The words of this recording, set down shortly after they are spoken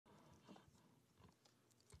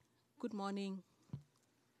Good morning,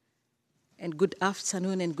 and good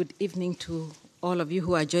afternoon, and good evening to all of you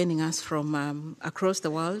who are joining us from across the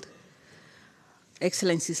world.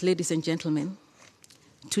 Excellencies, ladies and gentlemen,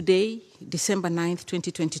 today, December 9th,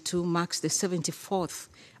 2022, marks the 74th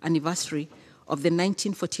anniversary of the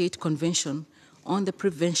 1948 Convention on the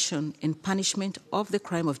Prevention and Punishment of the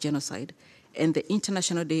Crime of Genocide and the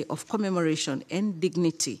International Day of Commemoration and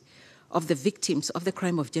Dignity of the victims of the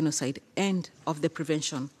crime of genocide and of the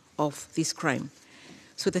prevention of this crime.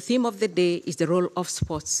 So the theme of the day is the role of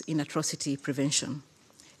sports in atrocity prevention.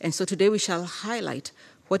 And so today we shall highlight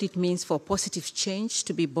what it means for positive change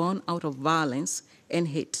to be born out of violence and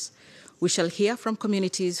hate. We shall hear from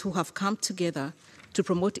communities who have come together to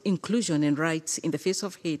promote inclusion and rights in the face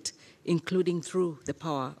of hate, including through the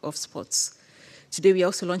power of sports. Today we are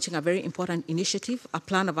also launching a very important initiative, a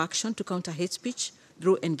plan of action to counter hate speech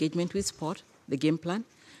through engagement with sport, the game plan,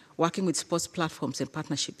 working with sports platforms and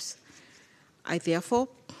partnerships. I therefore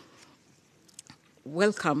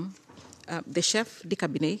welcome the Chef de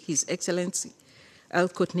Cabinet, His Excellency Al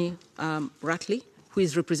Courtney Ratley, who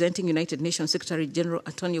is representing United Nations Secretary General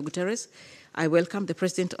Antonio Guterres. I welcome the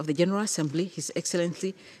President of the General Assembly, His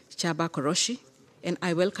Excellency Chaba Koroshi, and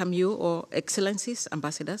I welcome you, all Excellencies,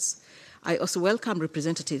 Ambassadors. I also welcome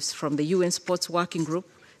representatives from the UN Sports Working Group,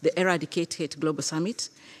 the Eradicate Hate Global Summit,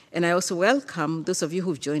 and I also welcome those of you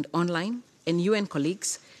who've joined online and UN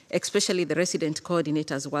colleagues, especially the resident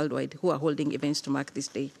coordinators worldwide who are holding events to mark this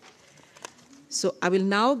day. So I will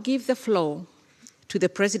now give the floor to the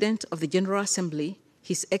President of the General Assembly,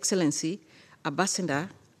 His Excellency Ambassador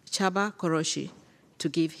Chaba Koroshi, to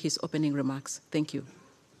give his opening remarks. Thank you.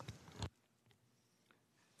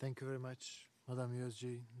 Thank you very much, Madam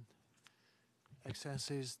USG.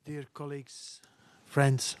 Excellencies, dear colleagues,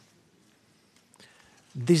 friends,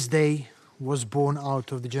 this day was born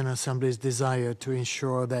out of the General Assembly's desire to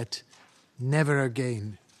ensure that never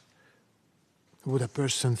again would a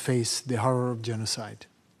person face the horror of genocide.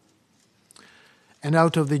 And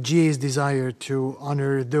out of the GA's desire to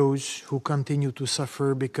honor those who continue to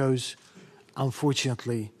suffer because,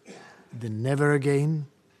 unfortunately, the never again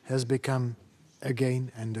has become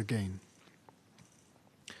again and again.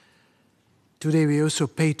 Today we also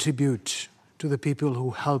pay tribute to the people who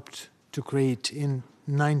helped to create in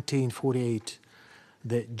 1948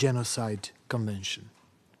 the Genocide Convention,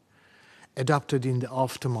 adopted in the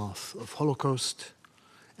aftermath of Holocaust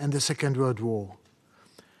and the Second World War.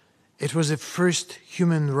 It was the first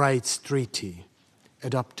human rights treaty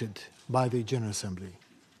adopted by the General Assembly.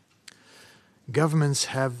 Governments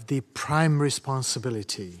have the prime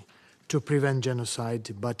responsibility to prevent genocide,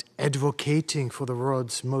 but advocating for the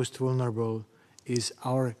world's most vulnerable is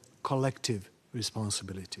our collective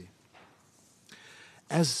responsibility.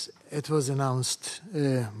 As it was announced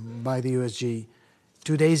by the USG,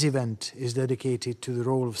 today's event is dedicated to the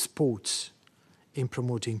role of sports in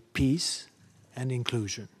promoting peace and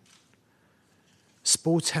inclusion.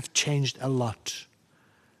 Sports have changed a lot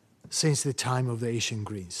since the time of the ancient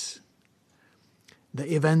Greece.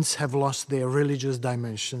 The events have lost their religious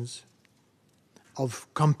dimensions of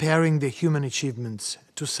comparing the human achievements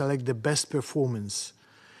to select the best performance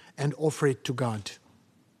and offer it to God,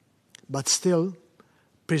 but still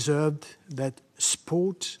preserved that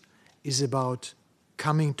sport is about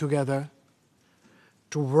coming together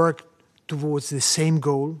to work towards the same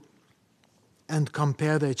goal and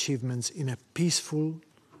compare the achievements in a peaceful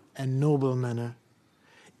and noble manner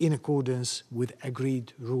in accordance with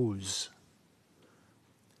agreed rules.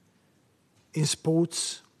 In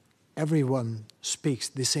sports, everyone speaks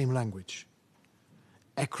the same language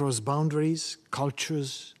across boundaries,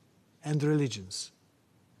 cultures, and religions.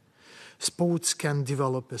 Sports can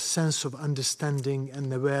develop a sense of understanding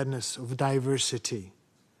and awareness of diversity.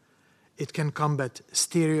 It can combat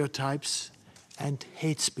stereotypes and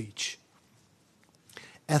hate speech.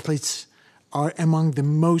 Athletes are among the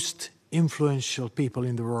most influential people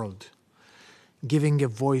in the world, giving a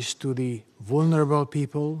voice to the vulnerable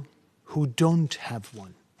people who don't have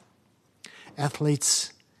one.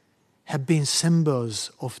 Athletes have been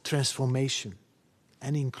symbols of transformation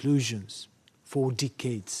and inclusions for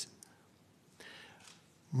decades.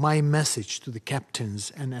 My message to the captains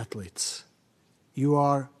and athletes: you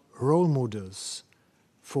are role models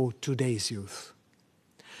for today's youth.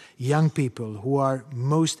 Young people who are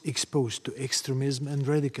most exposed to extremism and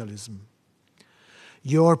radicalism.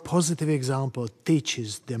 Your positive example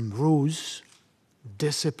teaches them rules,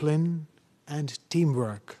 discipline, and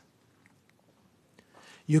teamwork.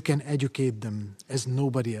 You can educate them as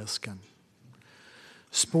nobody else can.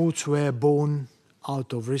 Sports were born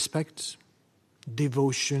out of respect,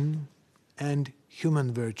 devotion, and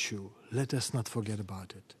human virtue. Let us not forget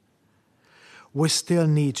about it. we still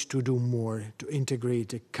need to do more to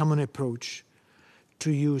integrate a common approach,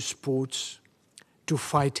 to use sports, to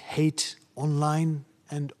fight hate online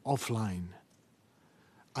and offline.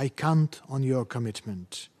 I count on your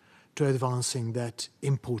commitment to advancing that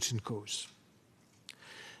important cause.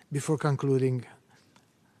 Before concluding,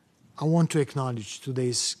 I want to acknowledge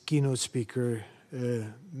today's keynote speaker,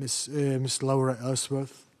 Ms. Laura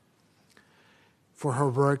Ellsworth, for her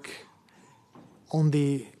work on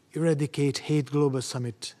the Eradicate Hate Global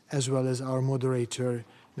Summit, as well as our moderator,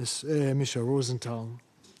 Ms. Michelle Rosenthal,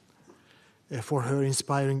 for her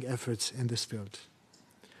inspiring efforts in this field.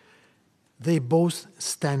 They both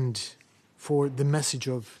stand for the message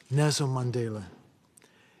of Nelson Mandela.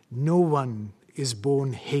 No one is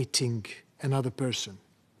born hating another person.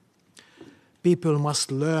 People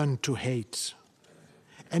must learn to hate.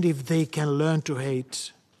 And if they can learn to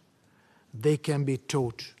hate, they can be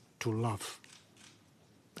taught to love.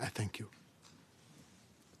 I thank you.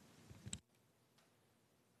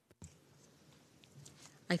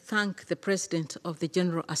 I thank the President of the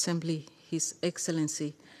General Assembly, His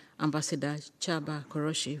Excellency Ambassador Chaba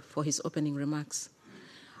Koroshi, for his opening remarks.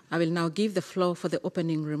 I will now give the floor for the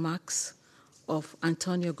opening remarks of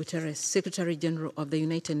Antonio Guterres, Secretary General of the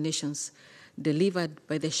United Nations, delivered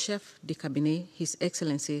by the Chef de Cabinet, His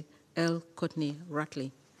Excellency L. Courtney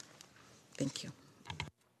Ratley. Thank you.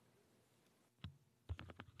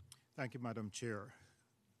 Thank you, Madam Chair.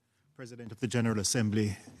 President of the General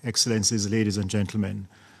Assembly, Excellencies, ladies and gentlemen,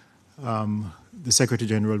 the Secretary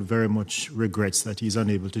General very much regrets that he is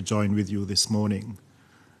unable to join with you this morning.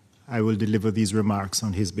 I will deliver these remarks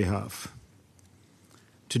on his behalf.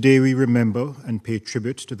 Today we remember and pay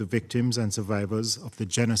tribute to the victims and survivors of the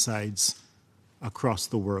genocides across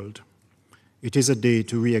the world. It is a day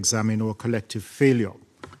to re-examine our collective failure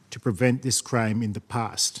to prevent this crime in the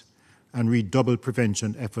past and redouble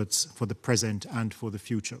prevention efforts for the present and for the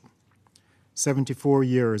future. 74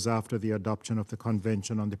 years after the adoption of the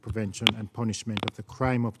Convention on the Prevention and Punishment of the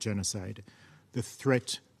Crime of Genocide, the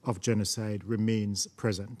threat of genocide remains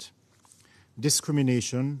present.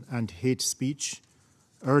 Discrimination and hate speech,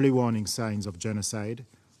 early warning signs of genocide,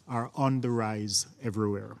 are on the rise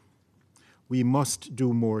everywhere. We must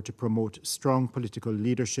do more to promote strong political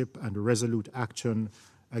leadership and resolute action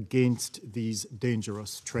against these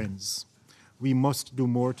dangerous trends. We must do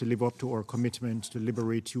more to live up to our commitment to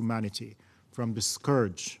liberate humanity from the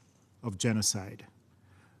scourge of genocide.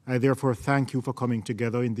 I therefore thank you for coming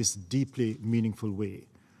together in this deeply meaningful way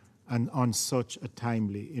and on such a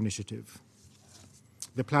timely initiative.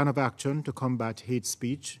 The plan of action to combat hate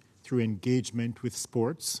speech through engagement with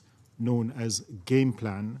sports, known as Game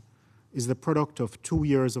Plan, is the product of 2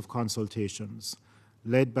 years of consultations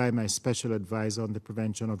led by my special advisor on the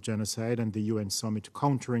prevention of genocide and the UN Summit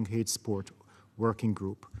Countering Hate Sport Working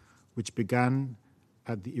Group, which began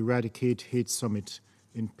at the Eradicate Hate Summit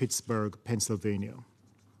in Pittsburgh, Pennsylvania.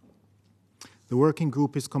 The working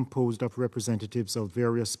group is composed of representatives of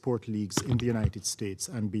various sport leagues in the United States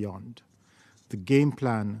and beyond. The game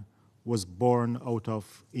plan was born out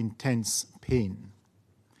of intense pain.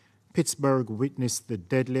 Pittsburgh witnessed the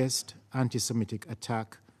deadliest anti-Semitic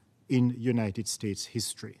attack in United States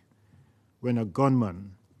history, when a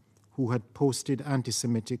gunman who had posted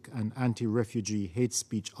anti-Semitic and anti-refugee hate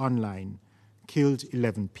speech online killed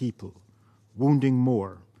 11 people, wounding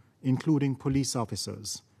more, including police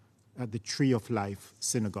officers, at the Tree of Life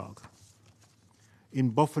synagogue.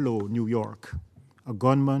 In Buffalo, New York, a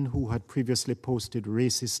gunman who had previously posted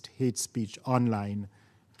racist hate speech online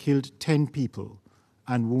killed 10 people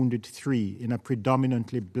and wounded 3 in a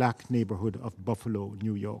predominantly black neighborhood of Buffalo,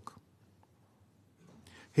 New York.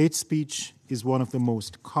 Hate speech is one of the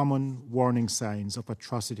most common warning signs of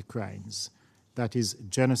atrocity crimes, that is,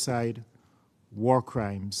 genocide, war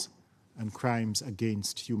crimes, and crimes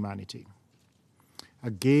against humanity.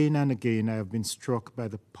 Again and again, I have been struck by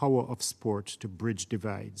the power of sport to bridge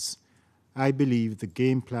divides. I believe the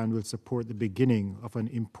game plan will support the beginning of an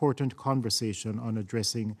important conversation on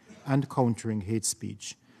addressing and countering hate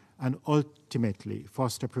speech, and ultimately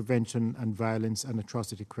foster prevention and violence and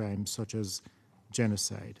atrocity crimes such as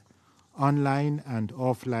genocide. Online and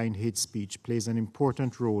offline hate speech plays an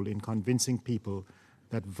important role in convincing people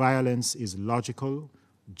that violence is logical,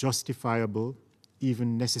 justifiable,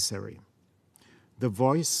 even necessary. The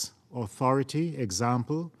voice, authority,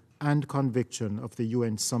 example, and conviction of the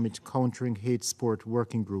UN Summit Countering Hate Sport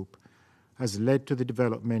Working Group has led to the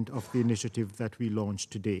development of the initiative that we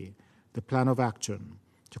launched today, the Plan of Action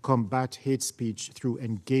to combat hate speech through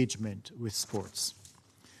engagement with sports.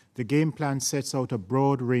 The game plan sets out a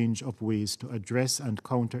broad range of ways to address and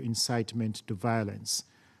counter incitement to violence,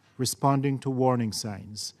 responding to warning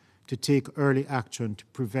signs, to take early action to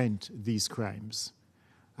prevent these crimes.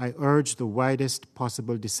 I urge the widest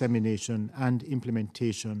possible dissemination and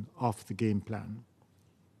implementation of the game plan.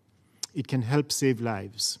 It can help save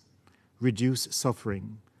lives, reduce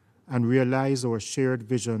suffering, and realize our shared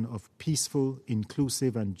vision of peaceful,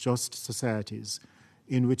 inclusive, and just societies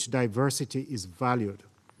in which diversity is valued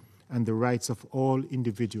and the rights of all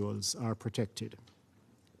individuals are protected.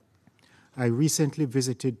 I recently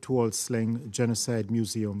visited Tuol Sleng Genocide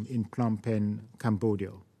Museum in Phnom Penh,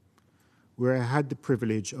 Cambodia, where I had the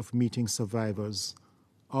privilege of meeting survivors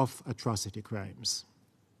of atrocity crimes.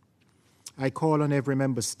 I call on every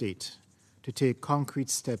member state to take concrete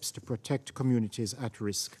steps to protect communities at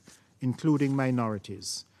risk, including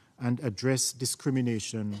minorities, and address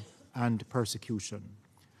discrimination and persecution.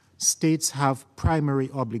 States have the primary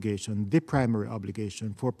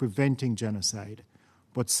obligation for preventing genocide,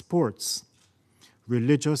 but sports,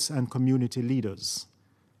 religious and community leaders,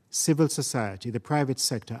 civil society, the private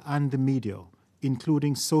sector, and the media,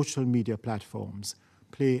 including social media platforms,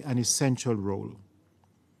 play an essential role.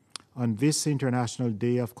 On this International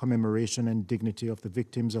Day of Commemoration and Dignity of the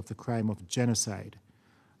Victims of the Crime of Genocide,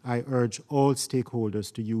 I urge all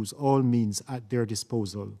stakeholders to use all means at their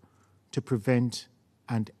disposal to prevent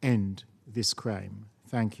and end this crime.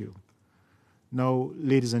 Thank you. Now,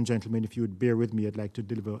 ladies and gentlemen, if you would bear with me, I'd like to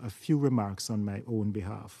deliver a few remarks on my own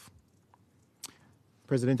behalf.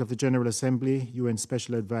 President of the General Assembly, UN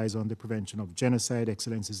Special Advisor on the Prevention of Genocide,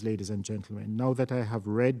 Excellencies, ladies and gentlemen, now that I have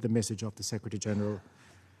read the message of the Secretary General,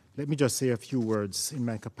 let me just say a few words in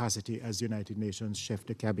my capacity as United Nations Chef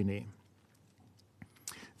de Cabinet.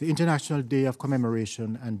 The International Day of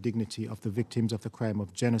Commemoration and Dignity of the Victims of the Crime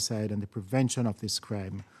of Genocide and the Prevention of this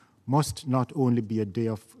crime must not only be a day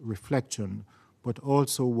of reflection, but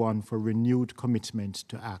also one for renewed commitment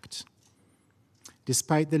to act.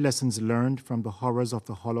 Despite the lessons learned from the horrors of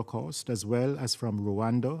the Holocaust, as well as from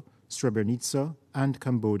Rwanda, Srebrenica, and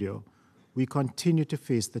Cambodia, we continue to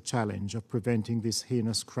face the challenge of preventing this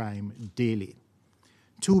heinous crime daily.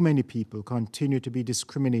 Too many people continue to be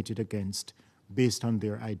discriminated against based on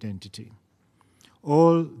their identity.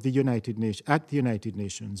 At the United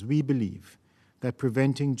Nations, we believe that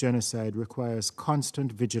preventing genocide requires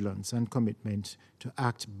constant vigilance and commitment to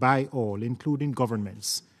act by all, including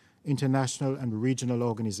governments, international and regional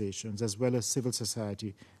organizations, as well as civil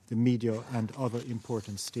society, the media, and other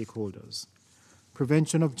important stakeholders.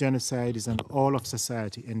 Prevention of genocide is an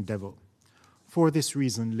all-of-society endeavor. For this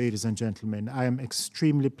reason, ladies and gentlemen, I am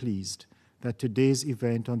extremely pleased that today's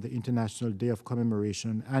event on the International Day of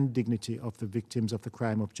Commemoration and Dignity of the Victims of the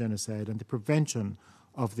Crime of Genocide and the Prevention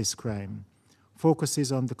of this crime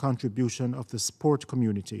focuses on the contribution of the sport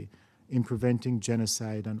community in preventing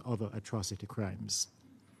genocide and other atrocity crimes.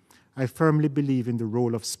 I firmly believe in the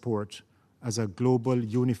role of sport as a global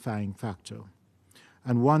unifying factor,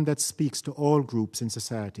 and one that speaks to all groups in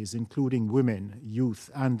societies, including women, youth,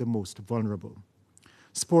 and the most vulnerable.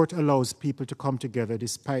 Sport allows people to come together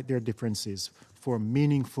despite their differences for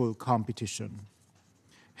meaningful competition.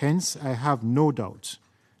 Hence, I have no doubt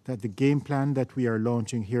that the game plan that we are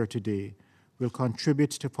launching here today will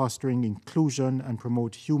contribute to fostering inclusion and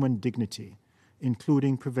promote human dignity,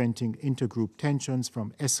 including preventing intergroup tensions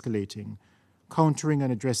from escalating, countering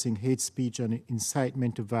and addressing hate speech and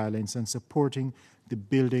incitement to violence, and supporting the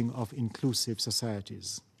building of inclusive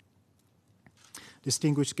societies.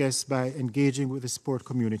 Distinguished guests, by engaging with the sport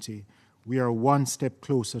community, we are one step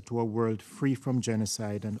closer to a world free from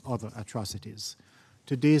genocide and other atrocities.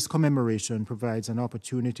 Today's commemoration provides an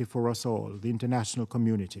opportunity for us all, the international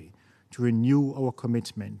community, to renew our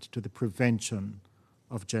commitment to the prevention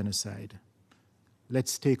of genocide.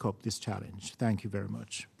 Let's take up this challenge. Thank you very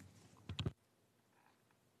much.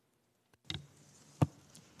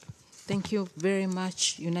 Thank you very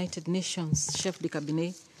much, United Nations Chef de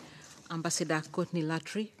Cabinet, Ambassador Courtney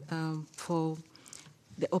Latry, for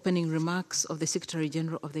the opening remarks of the Secretary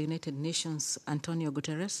General of the United Nations, Antonio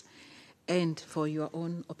Guterres, and for your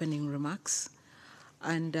own opening remarks.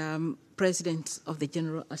 And President of the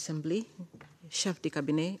General Assembly, Chef de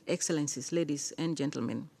Cabinet, Excellencies, ladies and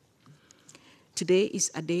gentlemen. Today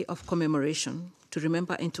is a day of commemoration to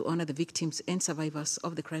remember and to honor the victims and survivors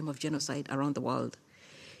of the crime of genocide around the world.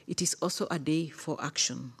 It is also a day for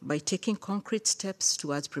action. By taking concrete steps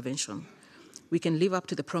towards prevention, we can live up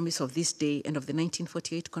to the promise of this day and of the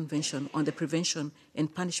 1948 Convention on the Prevention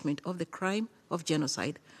and Punishment of the Crime of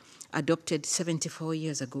Genocide, adopted 74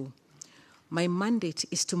 years ago. My mandate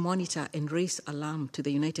is to monitor and raise alarm to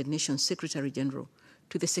the United Nations Secretary General,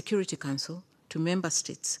 to the Security Council, to member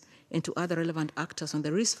states, and to other relevant actors on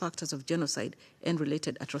the risk factors of genocide and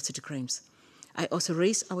related atrocity crimes. I also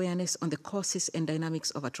raise awareness on the causes and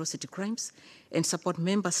dynamics of atrocity crimes and support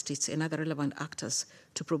member states and other relevant actors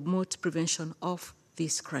to promote prevention of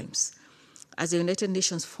these crimes. As the United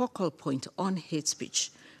Nations focal point on hate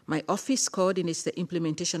speech, my office coordinates the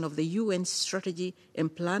implementation of the UN Strategy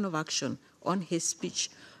and Plan of Action on Hate Speech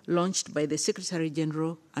launched by the Secretary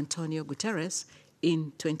General Antonio Guterres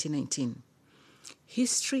in 2019.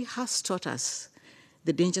 History has taught us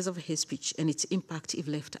the dangers of hate speech and its impact if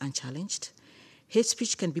left unchallenged. Hate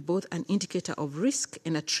speech can be both an indicator of risk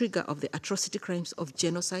and a trigger of the atrocity crimes of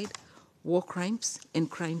genocide, war crimes, and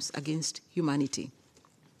crimes against humanity.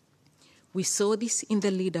 We saw this in the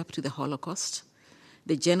lead up to the Holocaust,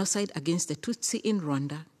 the genocide against the Tutsi in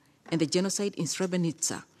Rwanda, and the genocide in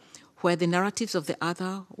Srebrenica, where the narratives of the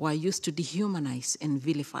other were used to dehumanize and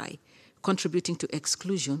vilify, contributing to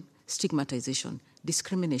exclusion, stigmatization,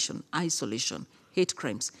 discrimination, isolation, hate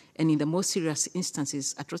crimes, and in the most serious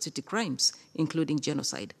instances, atrocity crimes, including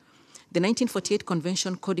genocide. The 1948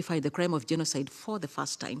 Convention codified the crime of genocide for the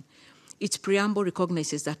first time. Its preamble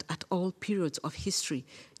recognizes that at all periods of history,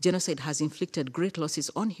 genocide has inflicted great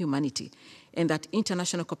losses on humanity, and that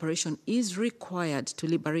international cooperation is required to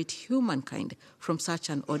liberate humankind from such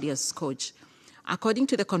an odious scourge. According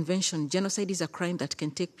to the Convention, genocide is a crime that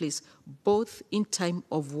can take place both in time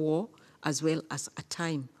of war as well as a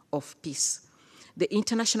time of peace. The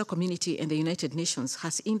international community and the United Nations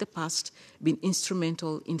has in the past been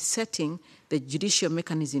instrumental in setting the judicial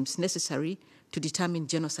mechanisms necessary to determine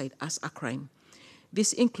genocide as a crime.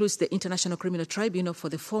 This includes the International Criminal Tribunal for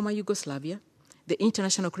the former Yugoslavia, the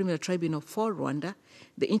International Criminal Tribunal for Rwanda,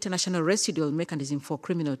 the International Residual Mechanism for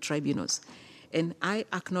Criminal Tribunals. And I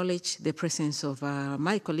acknowledge the presence of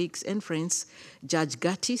my colleagues and friends, Judge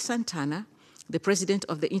Gatti Santana, the president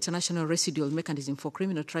of the International Residual Mechanism for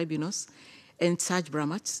Criminal Tribunals, and Serge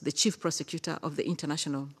Bramats, the chief prosecutor of the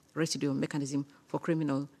International Residual Mechanism for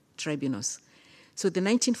Criminal Tribunals. So the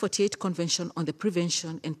 1948 Convention on the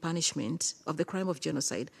Prevention and Punishment of the Crime of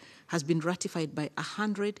Genocide has been ratified by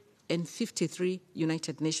 153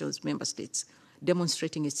 United Nations member states,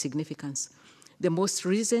 demonstrating its significance. The most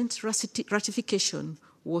recent ratification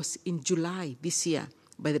was in July this year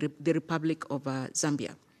by the Republic of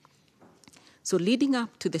Zambia. So leading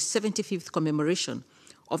up to the 75th commemoration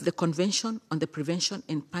of the Convention on the Prevention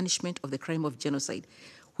and Punishment of the Crime of Genocide,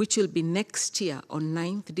 which will be next year on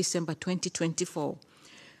 9th December 2024,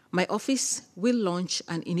 my office will launch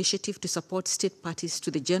an initiative to support state parties to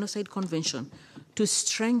the Genocide Convention to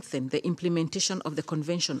strengthen the implementation of the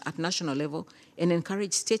convention at national level and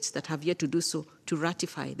encourage states that have yet to do so to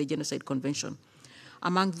ratify the Genocide Convention.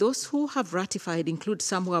 Among those who have ratified include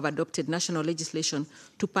some who have adopted national legislation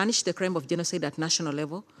to punish the crime of genocide at national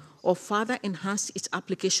level, or further enhance its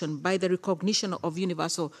application by the recognition of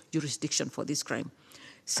universal jurisdiction for this crime.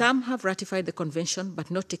 Some have ratified the convention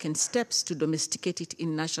but not taken steps to domesticate it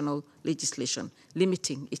in national legislation,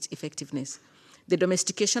 limiting its effectiveness. The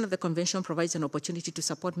domestication of the convention provides an opportunity to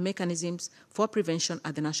support mechanisms for prevention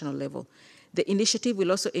at the national level. The initiative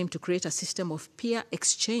will also aim to create a system of peer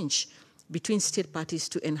exchange between state parties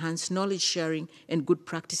to enhance knowledge sharing and good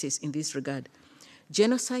practices in this regard.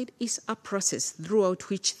 Genocide is a process throughout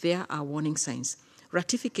which there are warning signs.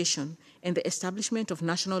 Ratification and the establishment of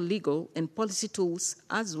national legal and policy tools,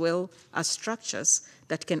 as well as structures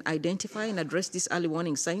that can identify and address these early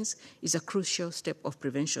warning signs, is a crucial step of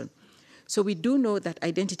prevention. So we do know that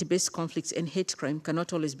identity-based conflicts and hate crime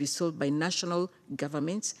cannot always be solved by national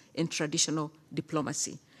governments and traditional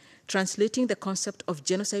diplomacy. Translating the concept of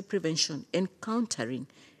genocide prevention and countering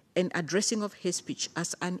and addressing of hate speech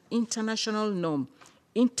as an international norm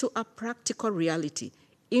into a practical reality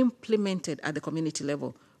implemented at the community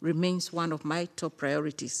level remains one of my top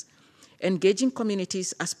priorities. Engaging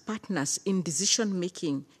communities as partners in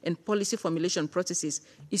decision-making and policy formulation processes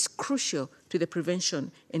is crucial to the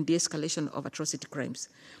prevention and de-escalation of atrocity crimes.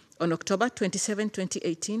 On October 27,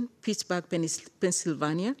 2018, Pittsburgh,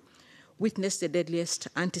 Pennsylvania, witnessed the deadliest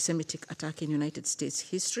anti-Semitic attack in United States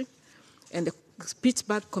history, and the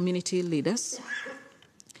Pittsburgh community leaders,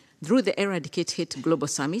 through the Eradicate Hate Global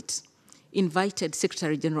Summit, invited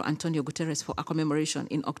Secretary General Antonio Guterres for a commemoration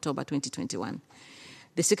in October 2021.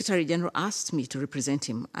 The Secretary General asked me to represent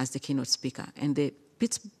him as the keynote speaker, and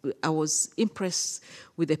I was impressed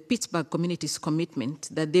with the Pittsburgh community's commitment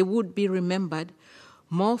that they would be remembered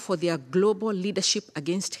more for their global leadership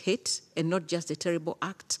against hate and not just the terrible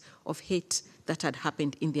act of hate that had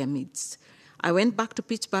happened in their midst. I went back to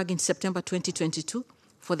Pittsburgh in September 2022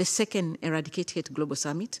 for the second Eradicate Hate Global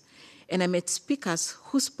Summit, and I met speakers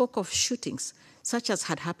who spoke of shootings such as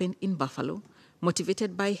had happened in Buffalo,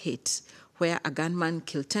 motivated by hate, where a gunman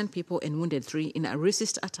killed 10 people and wounded 3 in a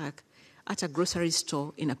racist attack at a grocery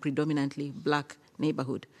store in a predominantly black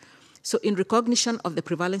neighborhood. So in recognition of the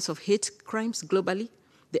prevalence of hate crimes globally,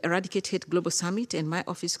 the Eradicate Hate Global Summit and my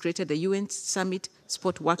office created the UN Summit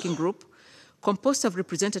Sport Working Group, composed of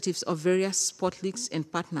representatives of various sport leagues and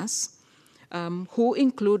partners, who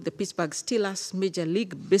include the Pittsburgh Steelers, Major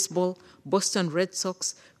League Baseball, Boston Red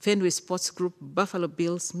Sox, Fenway Sports Group, Buffalo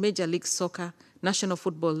Bills, Major League Soccer, National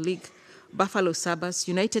Football League, Buffalo Sabres,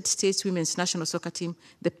 United States Women's National Soccer Team,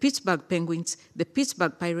 the Pittsburgh Penguins, the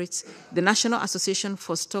Pittsburgh Pirates, the National Association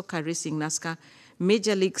for Stock Car Racing, NASCAR,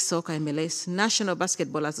 Major League Soccer, MLS, National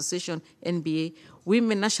Basketball Association, NBA,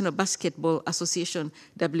 Women National Basketball Association,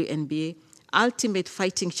 WNBA, Ultimate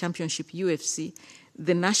Fighting Championship, UFC,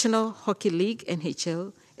 the National Hockey League,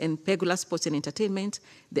 NHL, and Pegula Sports and Entertainment,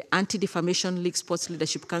 the Anti-Defamation League Sports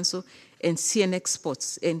Leadership Council, and CNX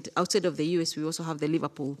Sports. And outside of the US, we also have the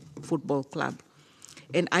Liverpool Football Club.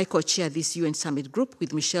 And I co-chair this UN Summit group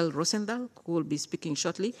with Michelle Rosendahl, who will be speaking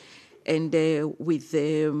shortly, and with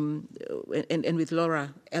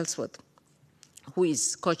Laura Ellsworth, who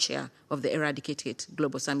is co-chair of the Eradicate Hate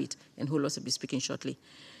Global Summit, and who will also be speaking shortly.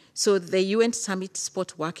 So the UN Summit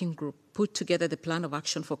Sport Working Group put together the plan of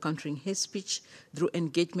action for countering hate speech through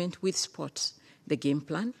engagement with sports, the game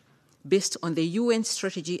plan, based on the UN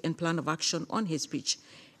strategy and plan of action on hate speech,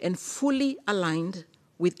 and fully aligned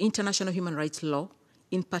with international human rights law,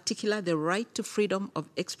 in particular the right to freedom of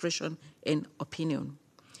expression and opinion.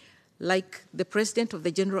 Like the President of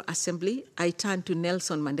the General Assembly, I turn to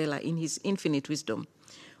Nelson Mandela in his infinite wisdom,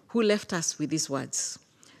 who left us with these words: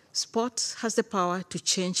 sport has the power to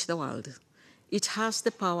change the world. It has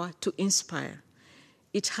the power to inspire.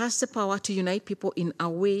 It has the power to unite people in a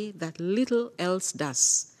way that little else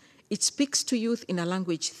does. It speaks to youth in a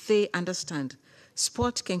language they understand.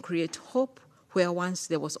 Sport can create hope where once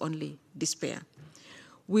there was only despair.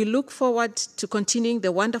 We look forward to continuing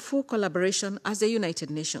the wonderful collaboration as the United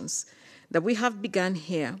Nations that we have begun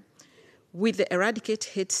here with the Eradicate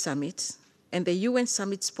Hate Summit and the UN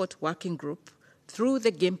Summit Sport Working Group through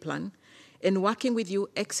the game plan, and working with you,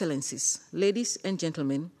 excellencies, ladies and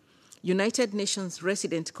gentlemen, United Nations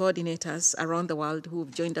resident coordinators around the world who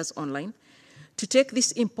have joined us online, to take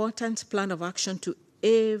this important plan of action to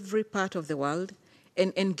every part of the world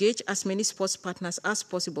and engage as many sports partners as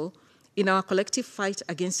possible in our collective fight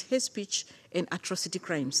against hate speech and atrocity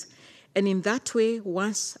crimes. And in that way,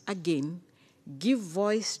 once again, give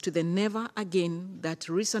voice to the never again that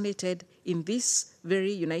resonated in this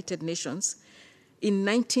very United Nations in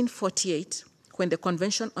 1948, when the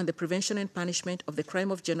Convention on the Prevention and Punishment of the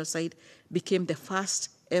Crime of Genocide became the first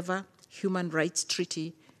ever human rights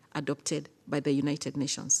treaty adopted by the United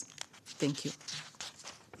Nations. Thank you.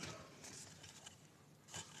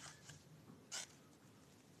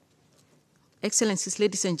 Excellencies,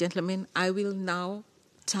 ladies and gentlemen, I will now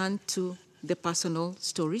turn to the personal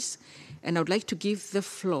stories, and I would like to give the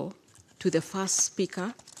floor to the first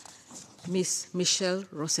speaker, Ms. Michelle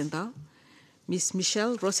Rosendahl. Ms.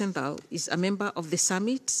 Michelle Rosendahl is a member of the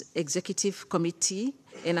Summit Executive Committee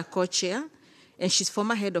and a co-chair, and she's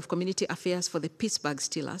former head of community affairs for the Pittsburgh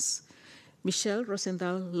Steelers. Michelle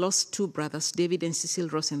Rosendahl lost two brothers, David and Cecil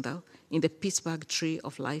Rosendahl, in the Pittsburgh Tree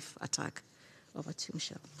of Life attack. Over to you,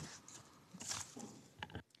 Michelle.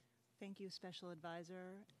 Thank you, Special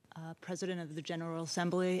Advisor, President of the General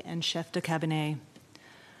Assembly, and Chef de Cabinet.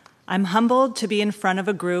 I'm humbled to be in front of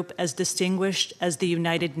a group as distinguished as the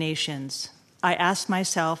United Nations. I asked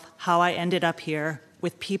myself how I ended up here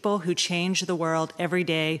with people who change the world every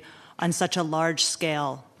day on such a large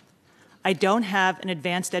scale. I don't have an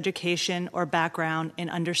advanced education or background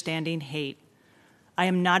in understanding hate. I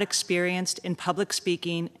am not experienced in public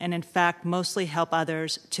speaking and, in fact, mostly help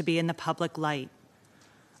others to be in the public light.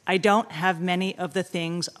 I don't have many of the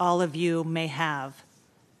things all of you may have.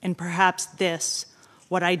 And perhaps this,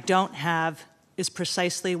 what I don't have, is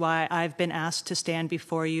precisely why I've been asked to stand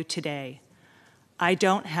before you today. I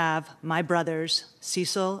don't have my brothers,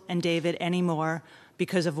 Cecil and David, anymore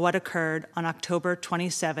because of what occurred on October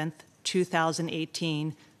 27th,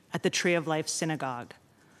 2018 at the Tree of Life Synagogue.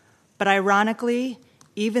 But ironically,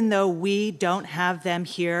 even though we don't have them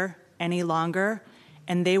here any longer,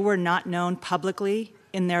 and they were not known publicly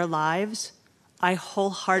in their lives, I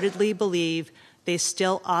wholeheartedly believe they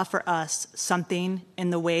still offer us something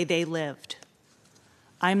in the way they lived.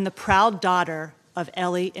 I'm the proud daughter of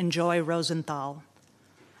Ellie and Joy Rosenthal.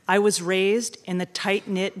 I was raised in the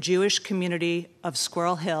tight-knit Jewish community of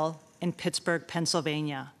Squirrel Hill in Pittsburgh,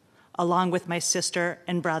 Pennsylvania, along with my sister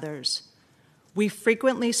and brothers. We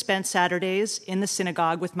frequently spent Saturdays in the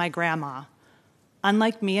synagogue with my grandma.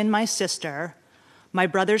 Unlike me and my sister, my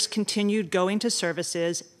brothers continued going to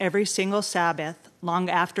services every single Sabbath long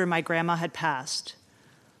after my grandma had passed.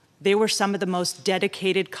 They were some of the most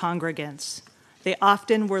dedicated congregants. They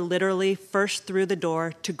often were literally first through the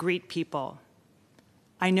door to greet people.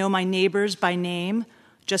 I know my neighbors by name,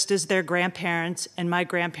 just as their grandparents and my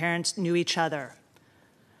grandparents knew each other.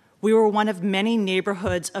 We were one of many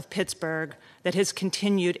neighborhoods of Pittsburgh that has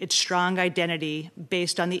continued its strong identity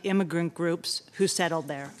based on the immigrant groups who settled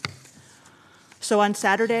there. So on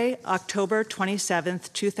Saturday, October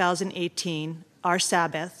 27th, 2018, our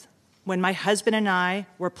Sabbath, when my husband and I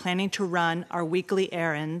were planning to run our weekly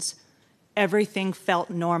errands, everything felt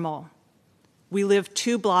normal. We lived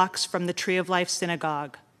 2 blocks from the Tree of Life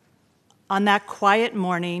Synagogue. On that quiet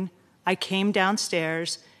morning, I came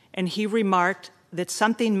downstairs and he remarked that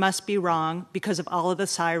something must be wrong because of all of the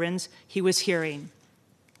sirens he was hearing.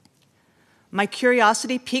 My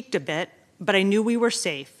curiosity piqued a bit, but I knew we were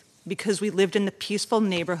safe because we lived in the peaceful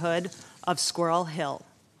neighborhood of Squirrel Hill.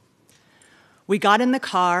 We got in the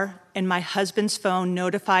car and my husband's phone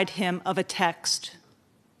notified him of a text.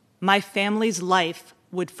 My family's life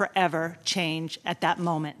would forever change at that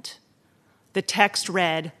moment. The text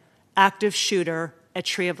read, "Active shooter at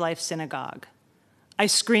Tree of Life Synagogue." I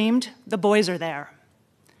screamed, "The boys are there."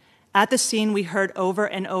 At the scene, we heard over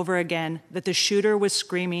and over again that the shooter was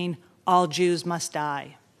screaming, "All Jews must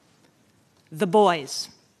die." The boys,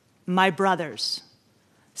 my brothers,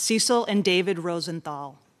 Cecil and David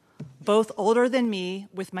Rosenthal, both older than me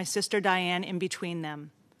with my sister Diane in between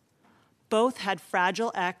them. Both had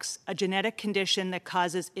Fragile X, a genetic condition that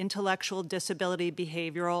causes intellectual disability,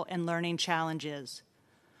 behavioral, and learning challenges.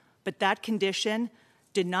 But that condition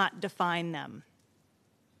did not define them.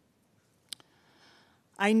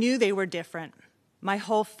 I knew they were different. My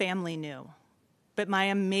whole family knew. But my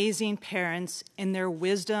amazing parents, in their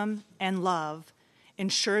wisdom and love,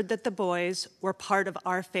 ensured that the boys were part of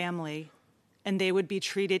our family and they would be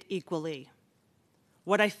treated equally.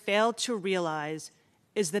 What I failed to realize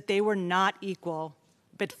is that they were not equal,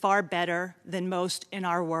 but far better than most in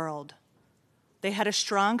our world. They had a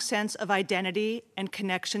strong sense of identity and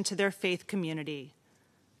connection to their faith community.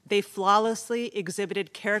 They flawlessly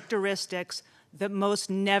exhibited characteristics that most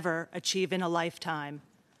never achieve in a lifetime: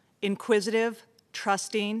 inquisitive,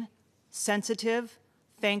 trusting, sensitive,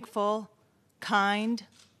 thankful, kind,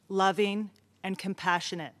 loving, and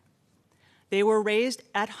compassionate. They were raised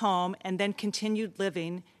at home and then continued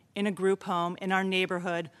living in a group home in our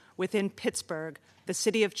neighborhood within Pittsburgh, the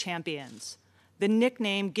City of Champions, the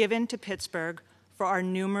nickname given to Pittsburgh for our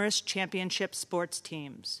numerous championship sports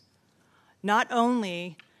teams. Not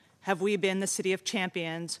only have we been the City of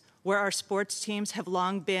Champions, where our sports teams have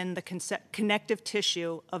long been the connective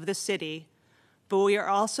tissue of the city, but we are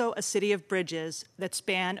also a city of bridges that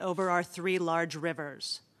span over our 3 large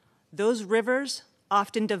rivers. Those rivers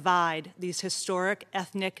often divide these historic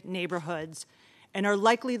ethnic neighborhoods and are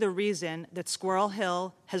likely the reason that Squirrel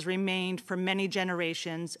Hill has remained for many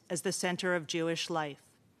generations as the center of Jewish life.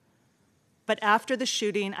 But after the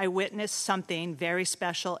shooting, I witnessed something very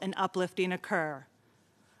special and uplifting occur.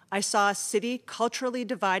 I saw a city culturally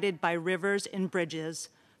divided by rivers and bridges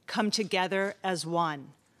come together as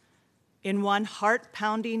one. In one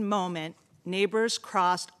heart-pounding moment, neighbors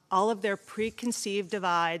crossed all of their preconceived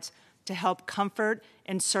divides to help comfort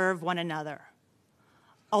and serve one another.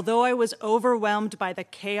 Although I was overwhelmed by the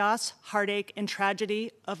chaos, heartache, and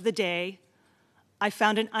tragedy of the day, I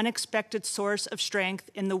found an unexpected source of strength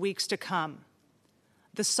in the weeks to come.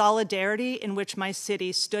 The solidarity in which my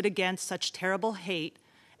city stood against such terrible hate,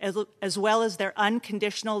 as well as their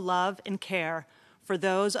unconditional love and care for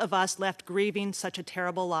those of us left grieving such a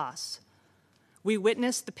terrible loss. We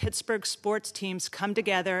witnessed the Pittsburgh sports teams come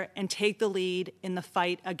together and take the lead in the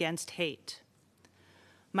fight against hate.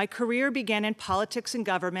 My career began in politics and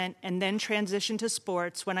government and then transitioned to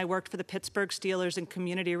sports when I worked for the Pittsburgh Steelers in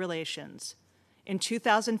community relations. In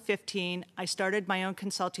 2015, I started my own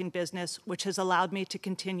consulting business, which has allowed me to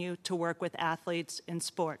continue to work with athletes in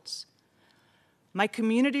sports. My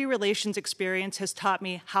community relations experience has taught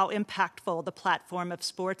me how impactful the platform of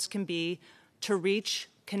sports can be to reach,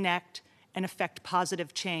 connect, and affect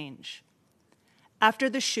positive change. After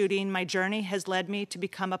the shooting, my journey has led me to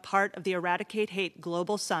become a part of the Eradicate Hate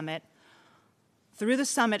Global Summit. Through the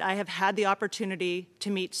summit, I have had the opportunity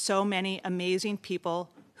to meet so many amazing people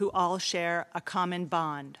who all share a common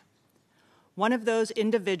bond. One of those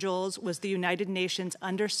individuals was the United Nations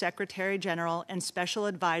Under-Secretary General and Special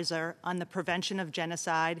Advisor on the Prevention of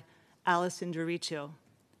Genocide, Alison Duritu.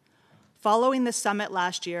 Following the summit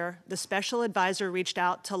last year, the Special Advisor reached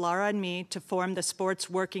out to Laura and me to form the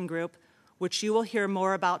Sports Working Group, which you will hear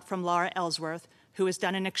more about from Laura Ellsworth, who has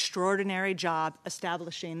done an extraordinary job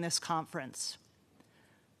establishing this conference.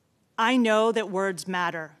 I know that words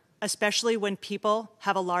matter, especially when people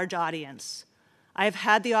have a large audience. I have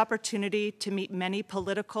had the opportunity to meet many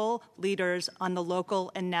political leaders on the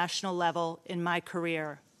local and national level in my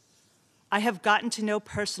career. I have gotten to know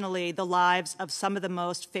personally the lives of some of the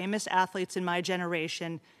most famous athletes in my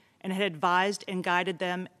generation and had advised and guided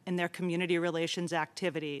them in their community relations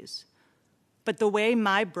activities. But the way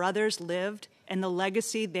my brothers lived and the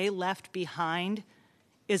legacy they left behind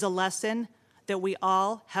is a lesson that we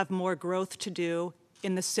all have more growth to do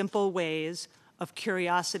in the simple ways of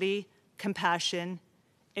curiosity, compassion,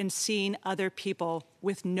 and seeing other people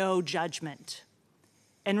with no judgment.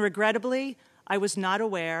 And regrettably, I was not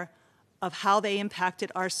aware of how they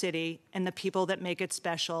impacted our city and the people that make it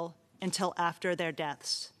special until after their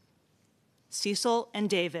deaths. Cecil and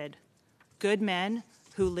David, good men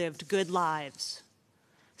who lived good lives.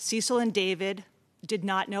 Cecil and David did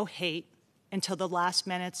not know hate until the last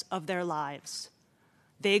minutes of their lives.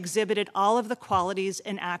 They exhibited all of the qualities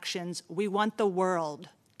and actions we want the world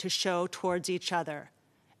to show towards each other,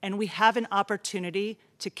 and we have an opportunity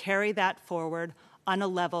to carry that forward on a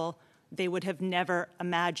level they would have never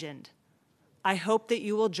imagined. I hope that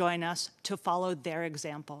you will join us to follow their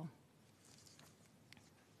example.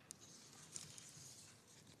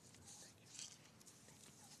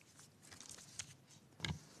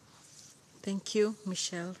 Thank you,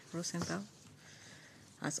 Michelle Rosenthal,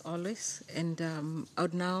 as always. And I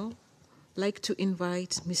would now like to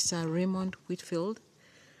invite Mr. Raymond Whitfield,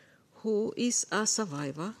 who is a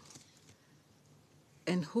survivor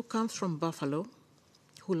and who comes from Buffalo,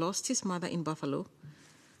 who lost his mother in Buffalo,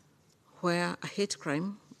 where a hate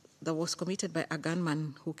crime that was committed by a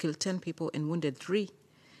gunman who killed 10 people and wounded 3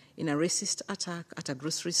 in a racist attack at a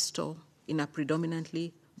grocery store in a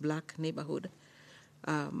predominantly black neighborhood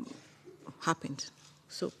happened.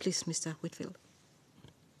 So please, Mr. Whitfield.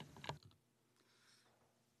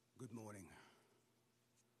 Good morning.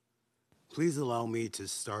 Please allow me to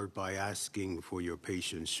start by asking for your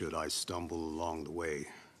patience should I stumble along the way.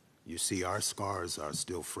 You see, our scars are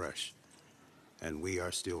still fresh, and we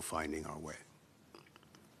are still finding our way.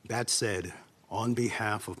 That said, on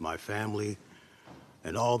behalf of my family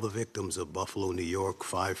and all the victims of Buffalo, New York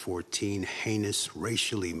 514 heinous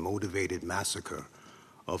racially motivated massacre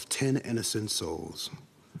of 10 innocent souls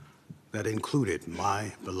that included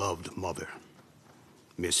my beloved mother,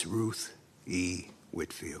 Miss Ruth E.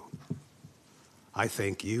 Whitfield, I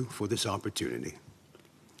thank you for this opportunity,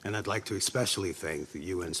 and I'd like to especially thank the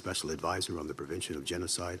UN Special Advisor on the Prevention of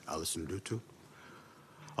Genocide, Alison Dutu,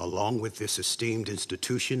 along with this esteemed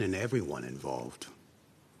institution and everyone involved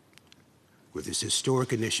with this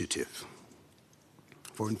historic initiative,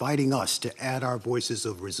 for inviting us to add our voices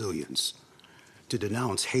of resilience to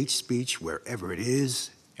denounce hate speech wherever it is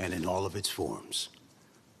and in all of its forms.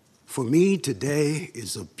 For me, today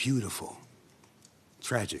is a beautiful,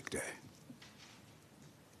 tragic day.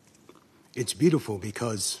 It's beautiful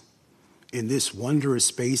because in this wondrous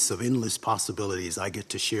space of endless possibilities, I get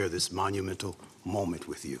to share this monumental moment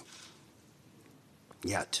with you.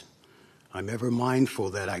 Yet, I'm ever mindful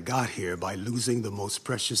that I got here by losing the most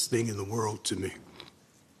precious thing in the world to me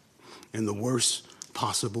in the worst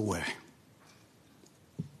possible way.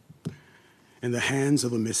 In the hands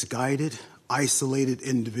of a misguided, isolated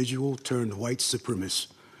individual turned white supremacist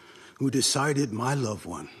who decided my loved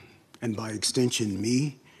one, and by extension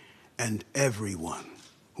me and everyone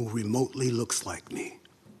who remotely looks like me,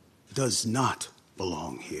 does not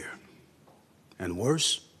belong here. And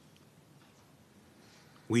worse,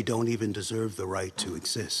 we don't even deserve the right to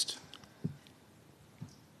exist.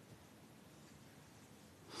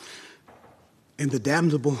 In the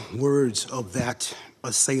damnable words of that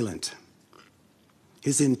assailant,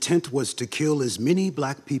 his intent was to kill as many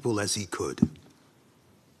black people as he could.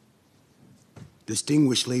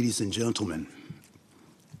 Distinguished ladies and gentlemen,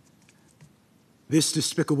 this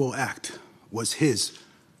despicable act was his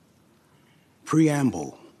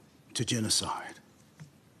preamble to genocide.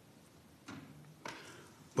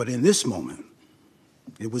 But in this moment,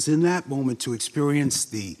 it was in that moment to experience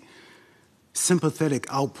the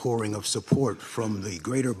sympathetic outpouring of support from the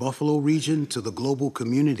greater Buffalo region to the global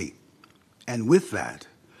community. And with that,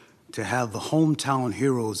 to have the hometown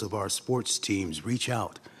heroes of our sports teams reach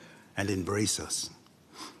out and embrace us.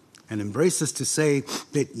 And embrace us to say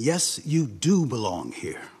that, yes, you do belong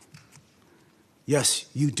here. Yes,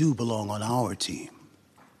 you do belong on our team.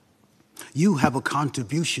 You have a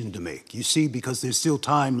contribution to make. You see, because there's still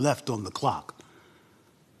time left on the clock.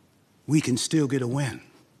 We can still get a win.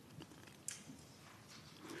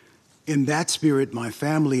 In that spirit, my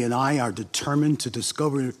family and I are determined to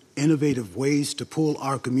discover innovative ways to pull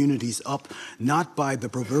our communities up, not by the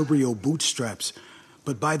proverbial bootstraps, but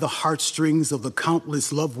but by the heartstrings of the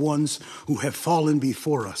countless loved ones who have fallen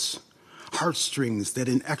before us, heartstrings that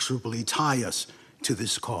inexorably tie us to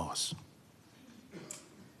this cause.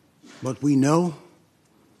 But we know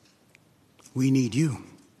we need you.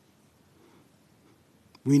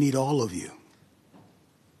 We need all of you.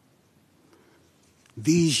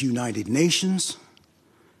 These United Nations,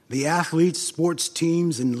 the athletes, sports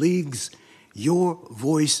teams, and leagues, your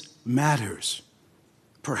voice matters,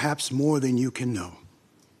 perhaps more than you can know,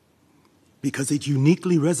 because it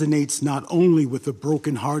uniquely resonates not only with the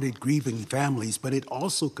broken-hearted, grieving families, but it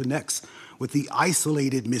also connects with the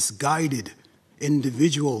isolated, misguided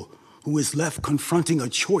individual who is left confronting a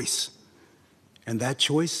choice. And that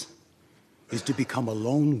choice is to become a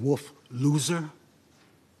lone wolf loser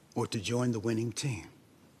or to join the winning team.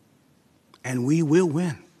 And we will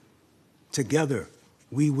win. Together,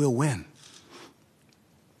 we will win.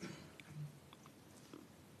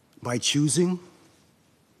 By choosing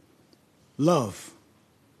love,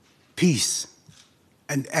 peace,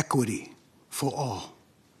 and equity for all.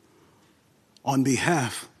 On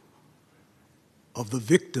behalf of the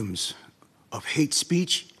victims of hate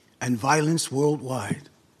speech and violence worldwide,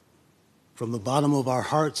 from the bottom of our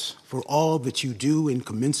hearts, for all that you do in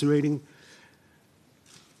commensurating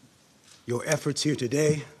your efforts here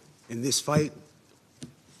today in this fight,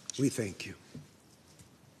 we thank you.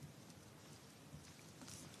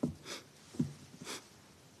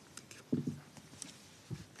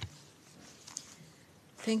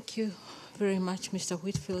 Thank you very much, Mr.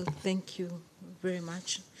 Whitfield. Thank you very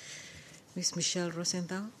much, Ms. Michelle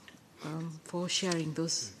Rosenthal, for sharing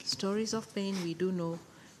those stories of pain. We do know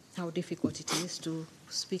how difficult it is to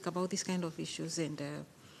speak about these kind of issues, and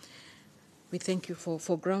we thank you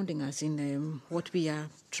for grounding us in what we are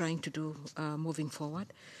trying to do moving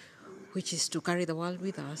forward, which is to carry the world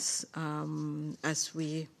with us as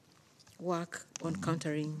we work on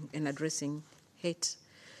countering and addressing hate.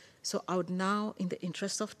 So I would now, in the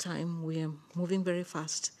interest of time, we are moving very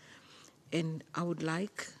fast, and I would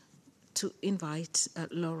like to invite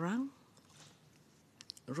Laura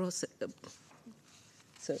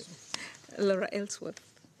Ellsworth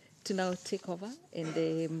to now take over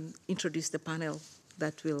and introduce the panel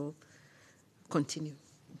that will continue.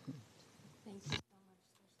 Thank you so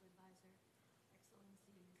much, Special Advisor,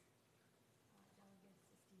 Excellencies,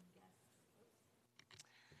 delegates, esteemed guests.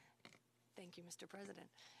 Thank you, Mr. President.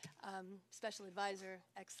 Special Advisor,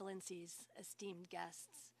 Excellencies, esteemed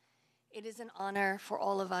guests, it is an honor for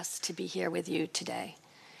all of us to be here with you today.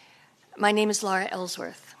 My name is Laura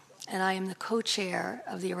Ellsworth, and I am the co-chair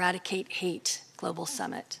of the Eradicate Hate Global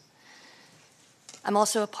Summit. I'm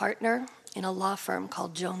also a partner in a law firm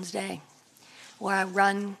called Jones Day, where I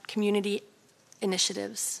run community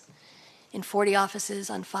initiatives in 40 offices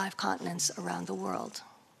on 5 continents around the world.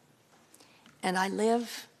 And I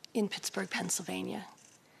live in Pittsburgh, Pennsylvania,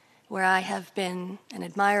 where I have been an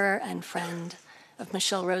admirer and friend of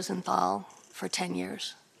Michelle Rosenthal for 10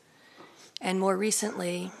 years, and more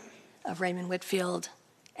recently of Raymond Whitfield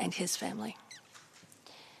and his family.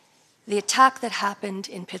 The attack that happened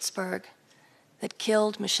in Pittsburgh that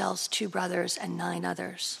killed Michelle's 2 brothers and 9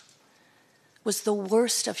 others was the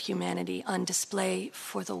worst of humanity on display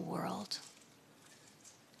for the world.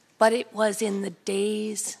 But it was in the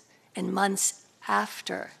days and months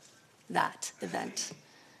after that event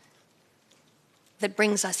that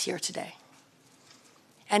brings us here today.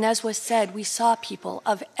 And as was said, we saw people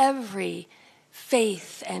of every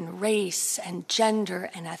faith and race and gender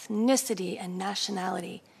and ethnicity and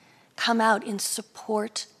nationality come out in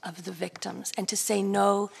support of the victims and to say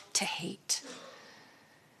no to hate.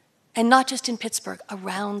 And not just in Pittsburgh,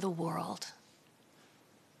 around the world.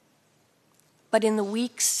 But in the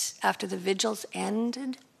weeks after the vigils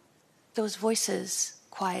ended, those voices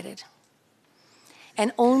quieted.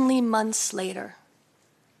 And only months later,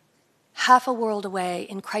 half a world away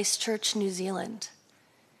in Christchurch, New Zealand,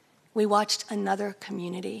 we watched another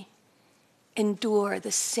community endure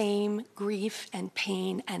the same grief and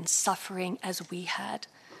pain and suffering as we had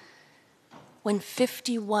when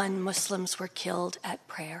 51 Muslims were killed at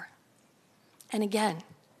prayer. And again,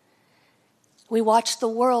 we watched the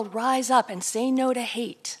world rise up and say no to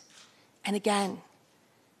hate. And again,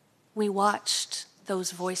 we watched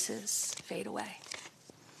those voices fade away.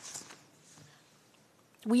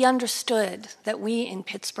 We understood that we in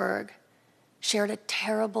Pittsburgh shared a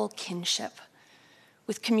terrible kinship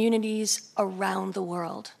with communities around the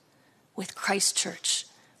world, with Christchurch,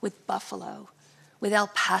 with Buffalo, with El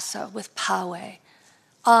Paso, with Poway,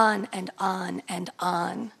 on and on and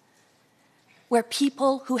on, where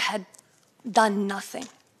people who had done nothing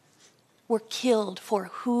were killed for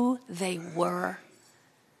who they were.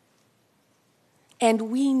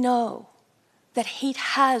 And we know that hate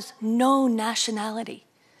has no nationality.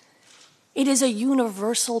 It is a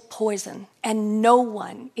universal poison, and no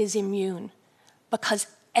one is immune because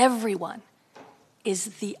everyone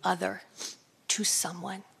is the other to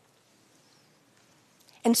someone.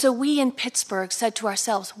 And so we in Pittsburgh said to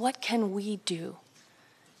ourselves, what can we do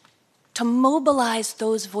to mobilize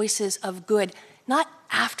those voices of good, not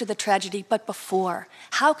after the tragedy, but before?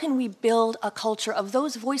 How can we build a culture of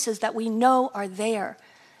those voices that we know are there,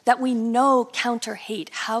 that we know counter hate?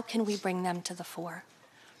 How can we bring them to the fore?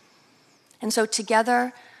 And so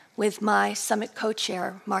together with my summit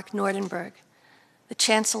co-chair, Mark Nordenberg, the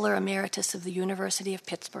Chancellor Emeritus of the University of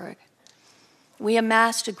Pittsburgh, we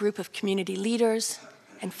amassed a group of community leaders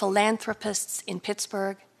and philanthropists in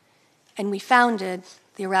Pittsburgh, and we founded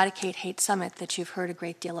the Eradicate Hate Summit that you've heard a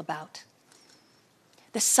great deal about.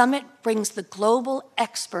 The summit brings the global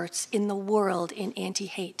experts in the world in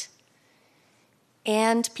anti-hate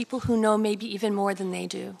and people who know maybe even more than they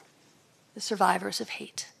do, the survivors of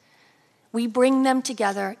hate. We bring them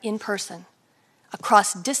together in person,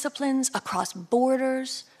 across disciplines, across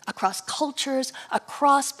borders, across cultures,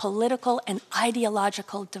 across political and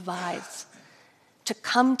ideological divides, to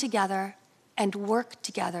come together and work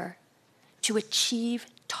together to achieve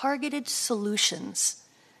targeted solutions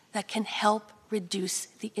that can help reduce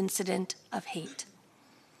the incident of hate.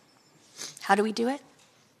 How do we do it?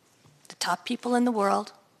 The top people in the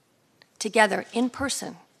world, together in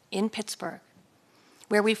person in Pittsburgh,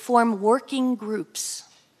 where we form working groups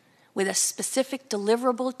with a specific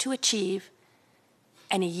deliverable to achieve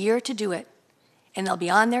and a year to do it, and they'll be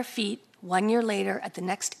on their feet 1 year later at the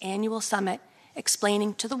next annual summit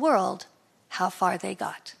explaining to the world how far they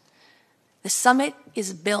got. The summit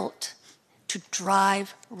is built to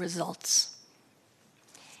drive results.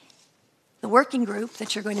 The working group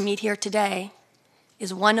that you're going to meet here today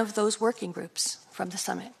is one of those working groups from the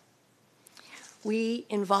summit. We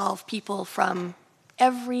involve people from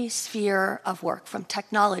every sphere of work, from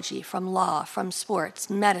technology, from law, from sports,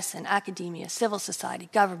 medicine, academia, civil society,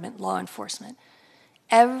 government, law enforcement.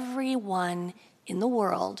 Everyone in the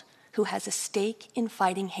world who has a stake in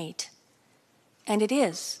fighting hate. And it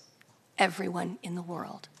is everyone in the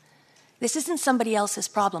world. This isn't somebody else's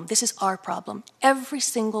problem. This is our problem. Every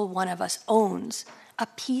single one of us owns a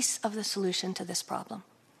piece of the solution to this problem.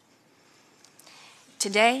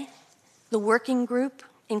 Today, the working group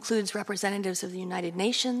includes representatives of the United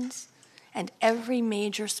Nations and every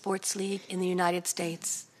major sports league in the United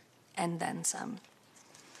States, and then some.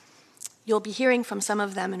 You'll be hearing from some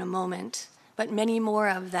of them in a moment, but many more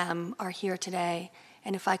of them are here today.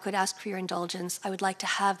 And if I could ask for your indulgence, I would like to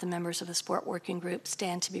have the members of the sport working group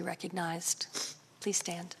stand to be recognized. Please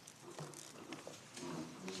stand.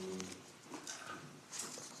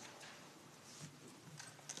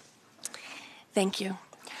 Thank you.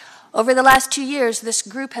 Over the last 2 years, this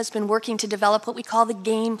group has been working to develop what we call the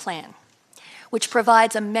game plan, which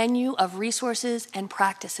provides a menu of resources and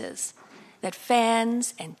practices that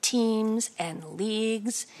fans and teams and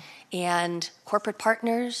leagues and corporate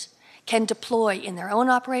partners can deploy in their own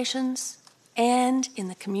operations and in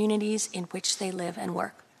the communities in which they live and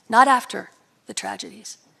work, not after the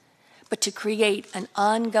tragedies, but to create an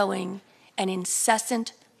ongoing and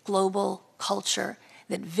incessant global culture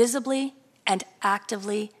that visibly and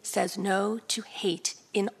actively says no to hate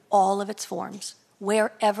in all of its forms,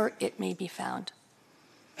 wherever it may be found.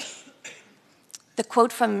 The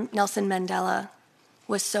quote from Nelson Mandela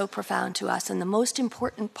was so profound to us, and the most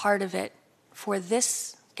important part of it for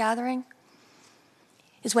this gathering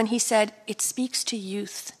is when he said, "It speaks to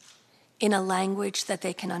youth in a language that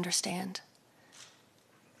they can understand."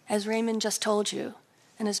 As Raymond just told you,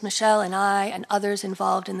 and as Michelle and I and others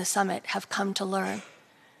involved in the summit have come to learn,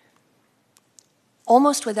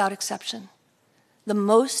 almost without exception, the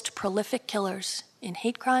most prolific killers in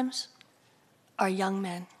hate crimes are young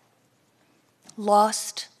men,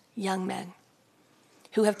 lost young men,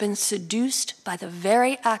 who have been seduced by the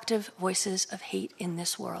very active voices of hate in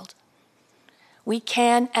this world. We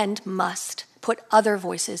can and must put other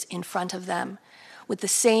voices in front of them with the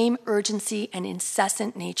same urgency and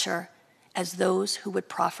incessant nature as those who would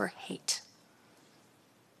proffer hate.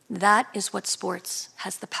 That is what sports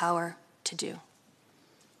has the power to do.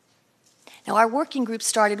 Now, our working group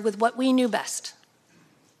started with what we knew best,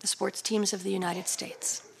 the sports teams of the United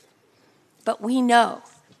States. But we know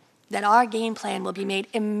that our game plan will be made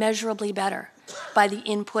immeasurably better by the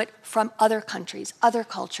input from other countries, other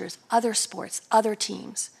cultures, other sports, other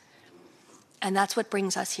teams. And that's what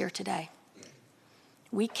brings us here today.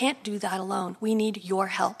 We can't do that alone. We need your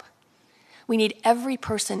help. We need every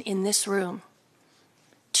person in this room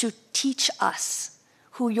to teach us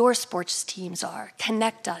who your sports teams are.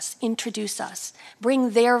 Connect us, introduce us,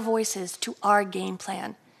 bring their voices to our game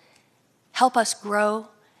plan. Help us grow,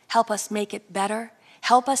 help us make it better,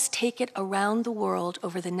 help us take it around the world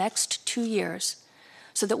over the next 2 years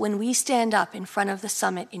so that when we stand up in front of the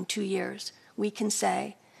summit in 2 years, we can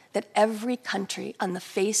say that every country on the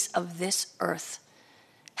face of this earth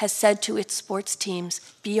has said to its sports teams,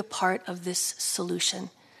 be a part of this solution,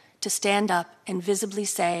 to stand up and visibly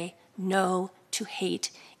say no to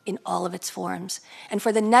hate in all of its forms. And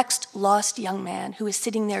for the next lost young man who is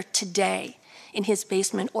sitting there today in his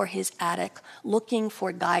basement or his attic, looking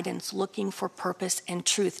for guidance, looking for purpose and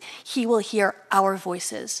truth, he will hear our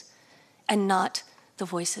voices and not the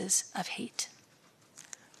voices of hate.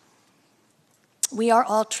 We are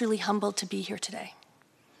all truly humbled to be here today.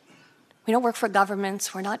 We don't work for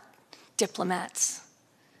governments, we're not diplomats.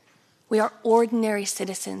 We are ordinary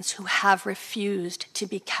citizens who have refused to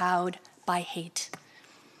be cowed by hate.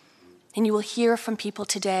 And you will hear from people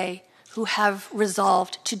today who have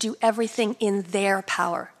resolved to do everything in their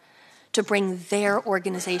power to bring their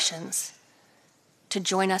organizations to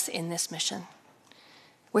join us in this mission.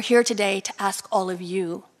 We're here today to ask all of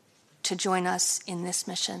you to join us in this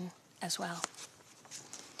mission as well.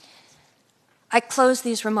 I close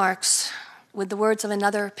these remarks with the words of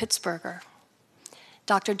another Pittsburgher,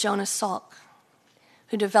 Dr. Jonas Salk,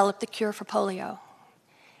 who developed the cure for polio,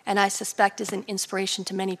 and I suspect is an inspiration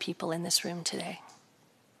to many people in this room today.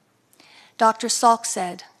 Dr. Salk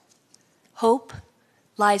said, "Hope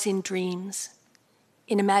lies in dreams,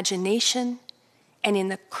 in imagination, and in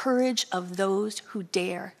the courage of those who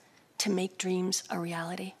dare to make dreams a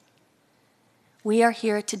reality." We are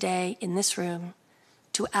here today in this room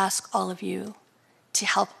to ask all of you to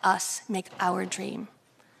help us make our dream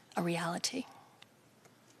a reality.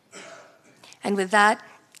 And with that,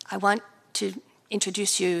 I want to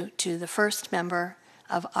introduce you to the first member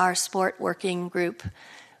of our sport working group,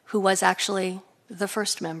 who was actually the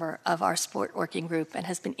first member of our sport working group and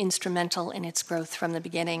has been instrumental in its growth from the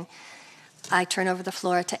beginning. I turn over the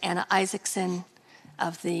floor to Anna Isaacson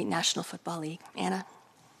of the National Football League. Anna.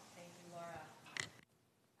 Thank you, Laura.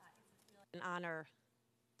 It's an honor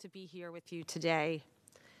to be here with you today.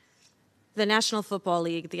 The National Football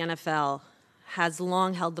League, the NFL, has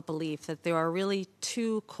long held the belief that there are really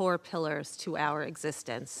two core pillars to our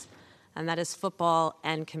existence, and that is football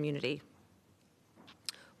and community.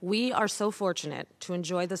 We are so fortunate to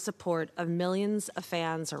enjoy the support of millions of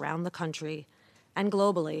fans around the country and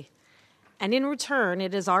globally, and in return,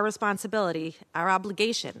 it is our responsibility, our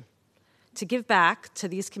obligation, to give back to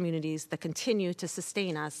these communities that continue to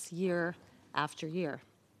sustain us year after year.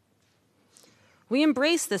 We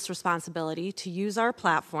embrace this responsibility to use our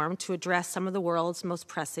platform to address some of the world's most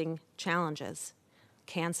pressing challenges: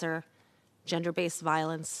 cancer, gender-based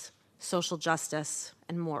violence, social justice,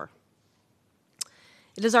 and more.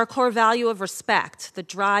 It is our core value of respect that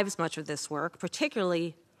drives much of this work,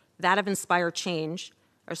 particularly that of Inspire Change,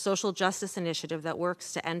 our social justice initiative that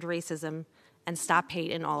works to end racism and stop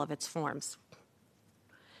hate in all of its forms.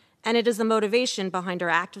 And it is the motivation behind our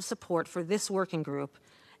active support for this working group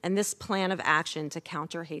and this plan of action to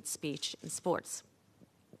counter hate speech in sports.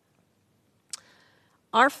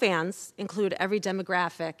 Our fans include every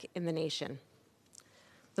demographic in the nation.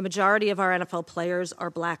 The majority of our NFL players are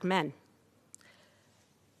Black men.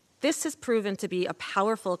 This has proven to be a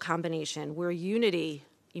powerful combination where unity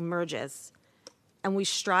emerges, and we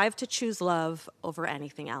strive to choose love over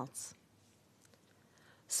anything else.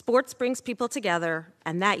 Sports brings people together,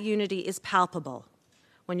 and that unity is palpable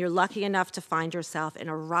when you're lucky enough to find yourself in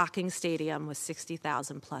a rocking stadium with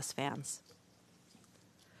 60,000 plus fans.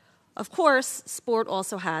 Of course, sport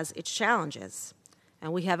also has its challenges,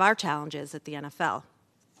 and we have our challenges at the NFL.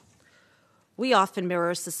 We often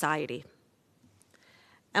mirror society,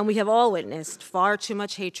 and we have all witnessed far too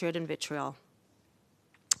much hatred and vitriol.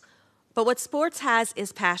 But what sports has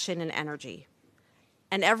is passion and energy,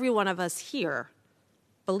 and every one of us here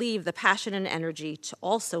believe the passion and energy to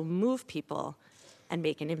also move people and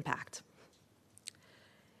make an impact.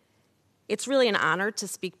 It's really an honor to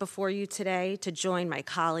speak before you today, to join my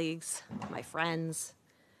colleagues, my friends,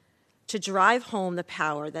 to drive home the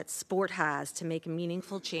power that sport has to make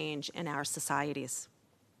meaningful change in our societies.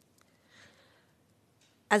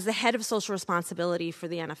 As the head of social responsibility for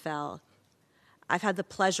the NFL, I've had the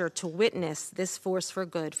pleasure to witness this force for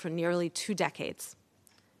good for nearly 2 decades.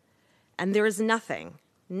 And there is nothing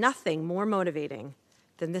more motivating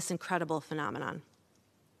than this incredible phenomenon.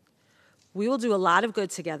 We will do a lot of good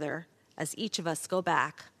together as each of us go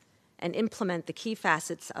back and implement the key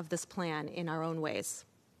facets of this plan in our own ways.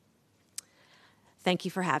 Thank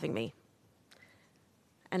you for having me.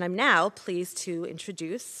 And I'm now pleased to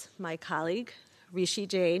introduce my colleague, Rishi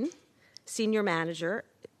Jain, Senior Manager,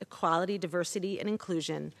 Equality, Diversity, and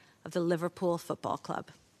Inclusion of the Liverpool Football Club.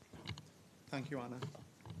 Thank you, Anna.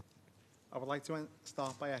 I would like to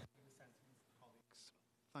start by echoing the sentiments of colleagues.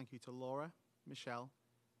 Thank you to Laura, Michelle,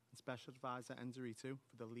 and Special Advisor Enzaritu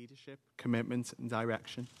for the leadership, commitment, and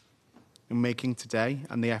direction in making today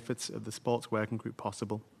and the efforts of the Sports Working Group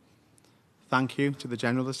possible. Thank you to the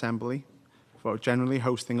General Assembly for generally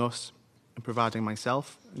hosting us and providing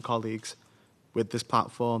myself and colleagues with this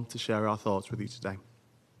platform to share our thoughts with you today.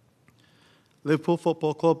 Liverpool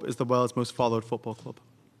Football Club is the world's most followed football club.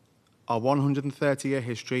 Our 130-year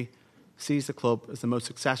history sees the club as the most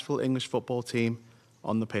successful English football team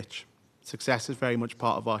on the pitch. Success is very much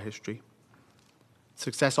part of our history.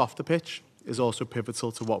 Success off the pitch is also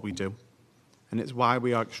pivotal to what we do, and it's why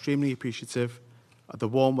we are extremely appreciative of the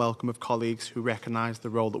warm welcome of colleagues who recognise the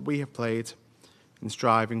role that we have played in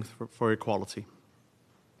striving for equality.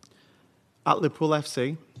 At Liverpool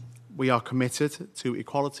FC, we are committed to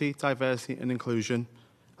equality, diversity and inclusion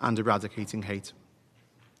and eradicating hate.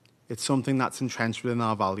 It's something that's entrenched within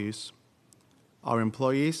our values. Our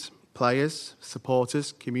employees, players,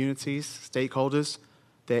 supporters, communities, stakeholders,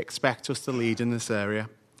 they expect us to lead in this area.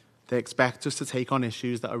 They expect us to take on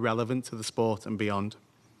issues that are relevant to the sport and beyond.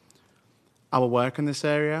 Our work in this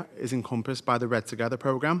area is encompassed by the Red Together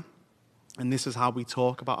programme, and this is how we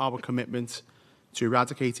talk about our commitment to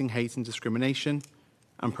eradicating hate and discrimination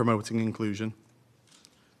and promoting inclusion.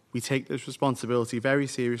 We take this responsibility very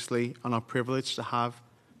seriously and are privileged to have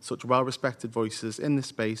such well-respected voices in this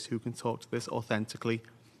space who can talk to this authentically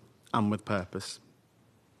and with purpose.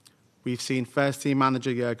 We've seen first-team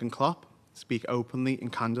manager Jurgen Klopp speak openly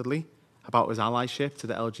and candidly about his allyship to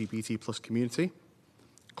the LGBT+ community,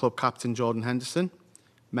 club captain Jordan Henderson,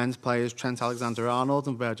 men's players Trent Alexander-Arnold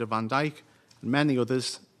and Virgil van Dijk, and many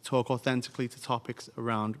others talk authentically to topics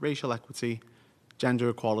around racial equity, gender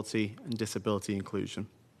equality and disability inclusion.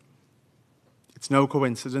 It's no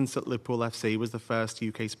coincidence that Liverpool FC was the first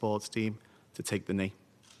UK sports team to take the knee.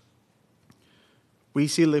 We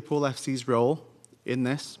see Liverpool FC's role in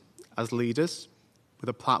this as leaders with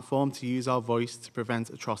a platform to use our voice to prevent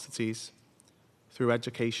atrocities through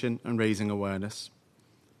education and raising awareness,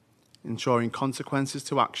 ensuring consequences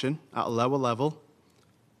to action at a lower level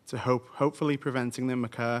to hopefully preventing them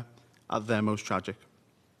occur at their most tragic.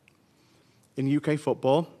 In UK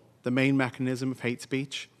football, the main mechanism of hate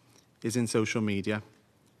speech is in social media,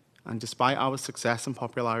 and despite our success and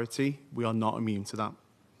popularity, we are not immune to that.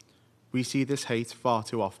 We see this hate far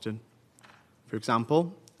too often. For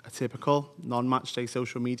example, a typical non-match day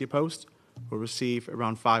social media post will receive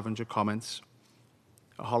around 500 comments.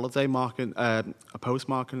 A post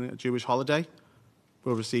marking a Jewish holiday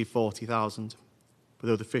will receive 40,000, with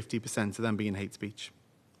over 50% of them being hate speech.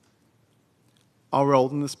 Our role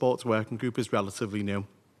in the Sports Working Group is relatively new,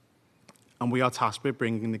 and we are tasked with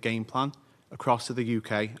bringing the game plan across to the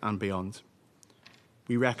UK and beyond.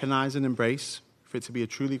 We recognise and embrace, for it to be a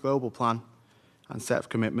truly global plan and set of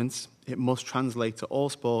commitments, it must translate to all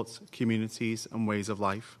sports, communities and ways of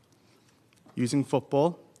life. Using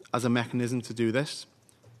football as a mechanism to do this,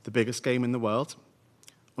 the biggest game in the world,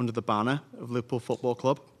 under the banner of Liverpool Football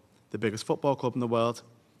Club, the biggest football club in the world,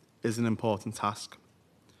 is an important task.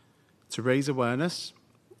 To raise awareness,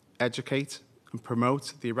 educate and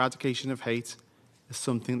promote the eradication of hate is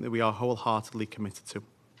something that we are wholeheartedly committed to.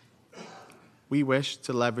 We wish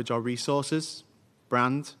to leverage our resources,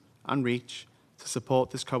 brand and reach to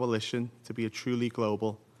support this coalition to be a truly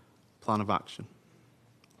global plan of action.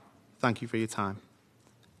 Thank you for your time.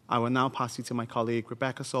 I will now pass you to my colleague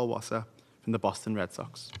Rebecca Solwasser from the Boston Red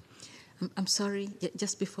Sox. I'm sorry,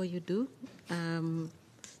 just before you do,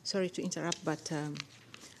 sorry to interrupt, but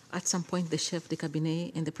at some point the chef de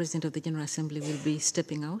cabinet and the President of the General Assembly will be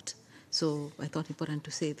stepping out, so I thought important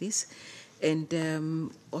to say this.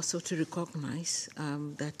 And also to recognize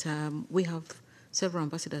that we have several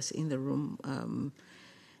ambassadors in the room,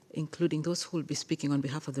 including those who will be speaking on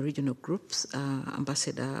behalf of the regional groups,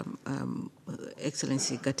 Ambassador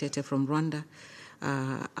Excellency Gatete from Rwanda,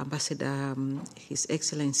 Ambassador His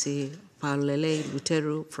Excellency Paulele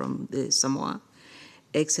Luteru from the Samoa,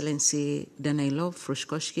 Excellency Danailov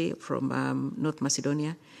Frushkoshki from North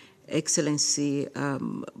Macedonia, Excellency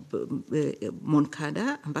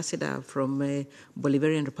Moncada, Ambassador from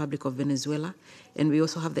Bolivarian Republic of Venezuela, and we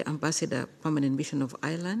also have the Ambassador, Permanent Mission of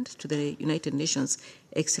Ireland to the United Nations,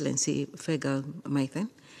 Excellency Fegal Maithen,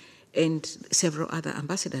 and several other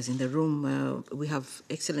ambassadors in the room. We have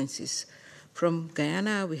excellencies from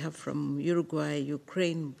Guyana, we have from Uruguay,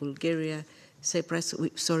 Ukraine, Bulgaria, Cyprus.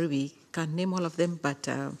 We can't name all of them, but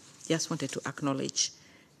just wanted to acknowledge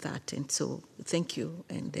that. And so thank you,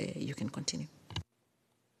 and you can continue. Good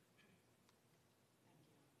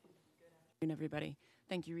afternoon, everybody.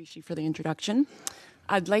 Thank you, Rishi, for the introduction.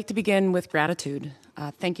 I'd like to begin with gratitude.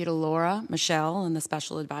 Thank you to Laura, Michelle, and the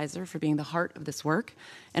special advisor for being the heart of this work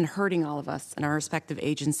and herding all of us in our respective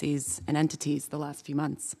agencies and entities the last few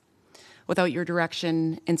months. Without your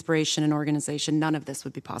direction, inspiration, and organization, none of this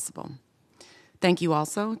would be possible. Thank you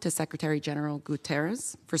also to Secretary General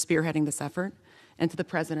Guterres for spearheading this effort, and to the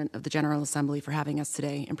President of the General Assembly for having us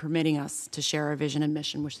today and permitting us to share our vision and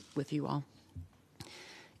mission with you all.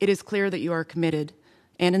 It is clear that you are committed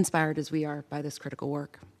and inspired as we are by this critical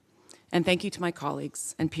work. And thank you to my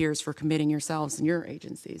colleagues and peers for committing yourselves and your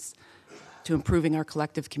agencies to improving our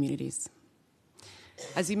collective communities.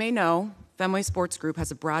 As you may know, Fenway Sports Group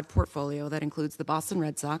has a broad portfolio that includes the Boston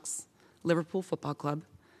Red Sox, Liverpool Football Club,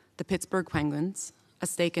 the Pittsburgh Penguins, a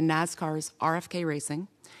stake in NASCAR's RFK Racing,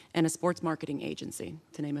 and a sports marketing agency,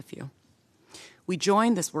 to name a few. We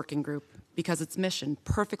joined this working group because its mission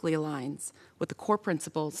perfectly aligns with the core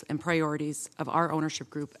principles and priorities of our ownership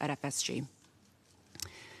group at FSG.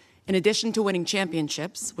 In addition to winning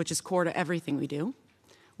championships, which is core to everything we do,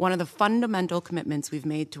 one of the fundamental commitments we've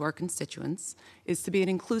made to our constituents is to be an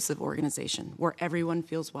inclusive organization where everyone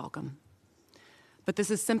feels welcome. But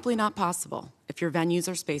this is simply not possible if your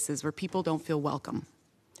venues are spaces where people don't feel welcome,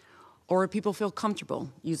 or where people feel comfortable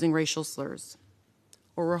using racial slurs,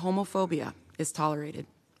 or where homophobia is tolerated.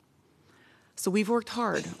 So we've worked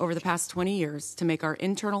hard over the past 20 years to make our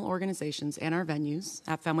internal organizations and our venues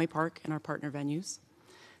at Fenway Park and our partner venues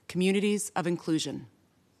communities of inclusion.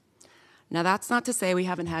 Now, that's not to say we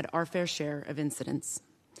haven't had our fair share of incidents.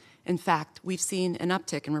 In fact, we've seen an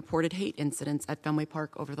uptick in reported hate incidents at Fenway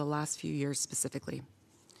Park over the last few years specifically.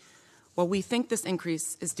 While we think this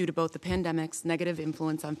increase is due to both the pandemic's negative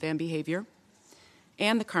influence on fan behavior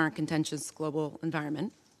and the current contentious global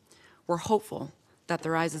environment, we're hopeful that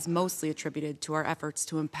the rise is mostly attributed to our efforts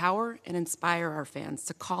to empower and inspire our fans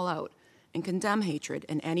to call out and condemn hatred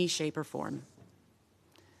in any shape or form.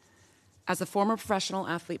 As a former professional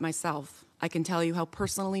athlete myself, I can tell you how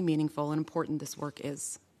personally meaningful and important this work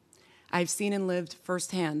is. I've seen and lived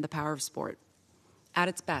firsthand the power of sport. At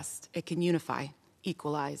its best, it can unify,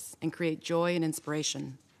 equalize, and create joy and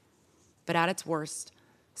inspiration. But at its worst,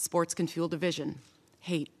 sports can fuel division,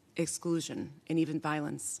 hate, exclusion, and even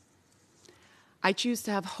violence. I choose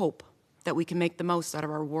to have hope that we can make the most out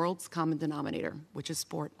of our world's common denominator, which is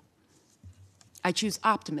sport. I choose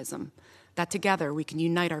optimism that together we can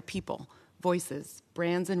unite our people, voices,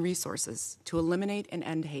 brands, and resources to eliminate and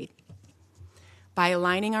end hate. By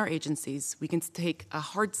aligning our agencies, we can take a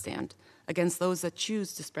hard stand against those that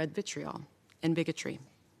choose to spread vitriol and bigotry.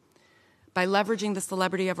 By leveraging the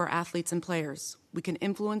celebrity of our athletes and players, we can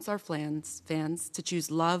influence our fans to choose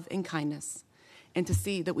love and kindness and to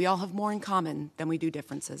see that we all have more in common than we do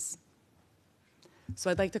differences. So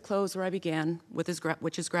I'd like to close where I began, which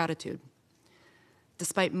is gratitude.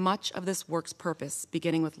 Despite much of this work's purpose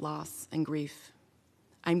beginning with loss and grief,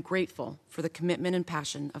 I'm grateful for the commitment and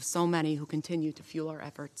passion of so many who continue to fuel our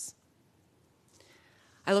efforts.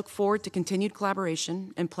 I look forward to continued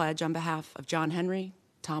collaboration and pledge on behalf of John Henry,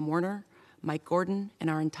 Tom Werner, Mike Gordon, and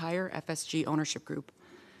our entire FSG ownership group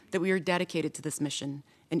that we are dedicated to this mission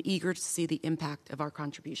and eager to see the impact of our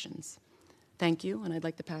contributions. Thank you, and I'd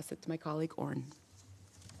like to pass it to my colleague, Oren.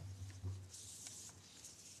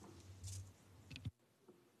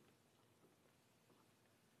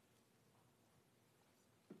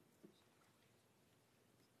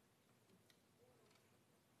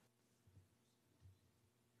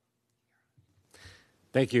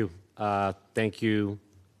 Thank you. Thank you,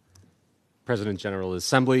 President General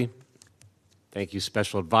Assembly. Thank you,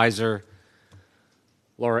 Special Advisor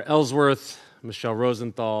Laura Ellsworth, Michelle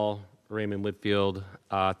Rosenthal, Raymond Whitfield.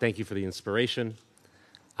 Thank you for the inspiration.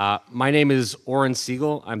 My name is Oren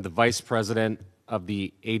Siegel. I'm the Vice President of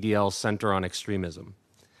the ADL Center on Extremism.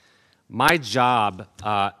 My job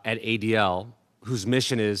at ADL, whose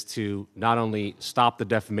mission is to not only stop the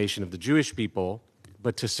defamation of the Jewish people,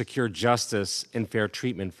 but to secure justice and fair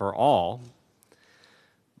treatment for all.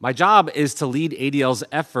 My job is to lead ADL's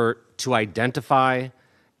effort to identify,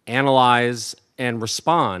 analyze, and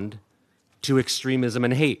respond to extremism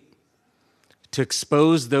and hate, to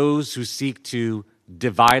expose those who seek to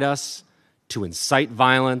divide us, to incite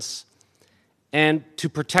violence, and to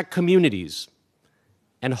protect communities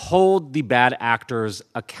and hold the bad actors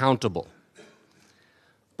accountable.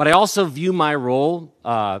 But I also view my role,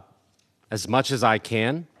 as much as I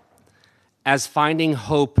can, as finding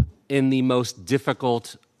hope in the most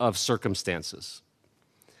difficult of circumstances.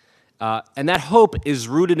 And that hope is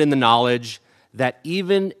rooted in the knowledge that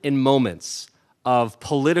even in moments of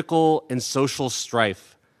political and social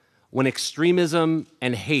strife, when extremism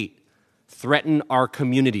and hate threaten our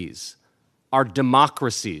communities, our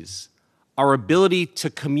democracies, our ability to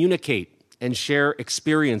communicate and share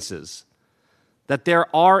experiences, that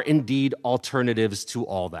there are indeed alternatives to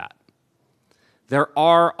all that. There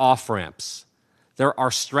are off-ramps. There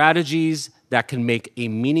are strategies that can make a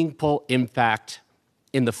meaningful impact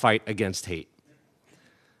in the fight against hate.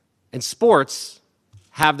 And sports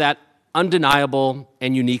have that undeniable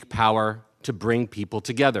and unique power to bring people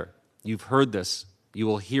together. You've heard this. You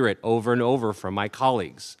will hear it over and over from my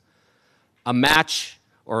colleagues. A match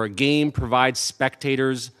or a game provides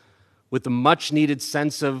spectators with a much-needed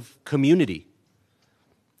sense of community.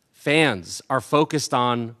 Fans are focused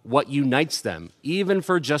on what unites them, even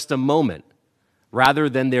for just a moment, rather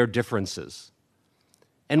than their differences.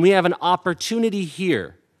 And we have an opportunity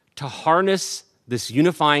here to harness this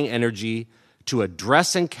unifying energy to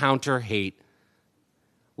address and counter hate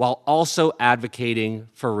while also advocating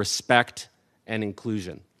for respect and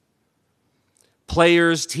inclusion.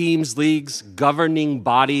 Players, teams, leagues, governing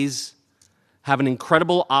bodies have an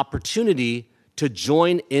incredible opportunity to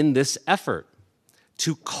join in this effort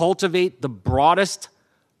to cultivate the broadest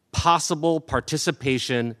possible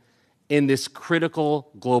participation in this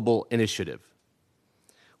critical global initiative.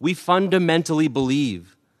 We fundamentally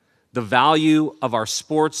believe the value of our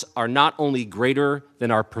sports are not only greater than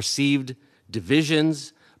our perceived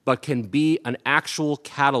divisions, but can be an actual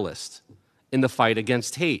catalyst in the fight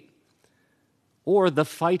against hate or the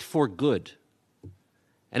fight for good.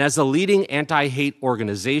 And as a leading anti-hate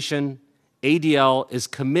organization, ADL is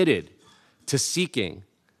committed to seeking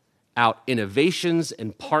out innovations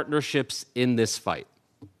and partnerships in this fight.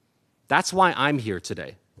 That's why I'm here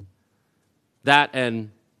today. That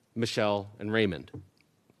and Michelle and Raymond.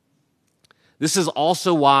 This is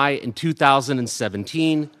also why in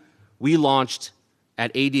 2017, we launched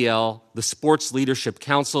at ADL the Sports Leadership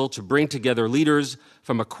Council to bring together leaders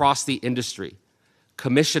from across the industry,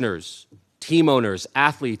 commissioners, team owners,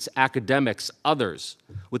 athletes, academics, others,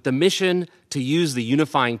 with the mission to use the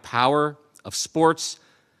unifying power of sports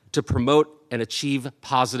to promote and achieve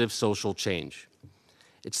positive social change.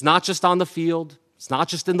 It's not just on the field, it's not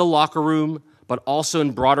just in the locker room, but also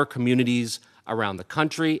in broader communities around the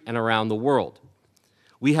country and around the world.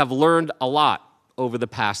 We have learned a lot over the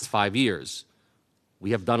past 5 years.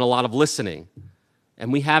 We have done a lot of listening,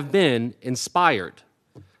 and we have been inspired.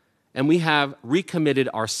 And we have recommitted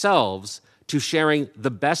ourselves to sharing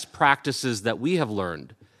the best practices that we have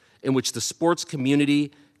learned in which the sports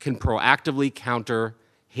community can proactively counter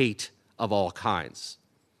hate of all kinds.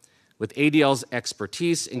 With ADL's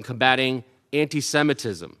expertise in combating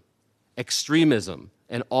anti-Semitism, extremism,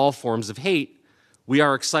 and all forms of hate, we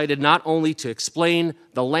are excited not only to explain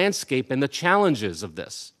the landscape and the challenges of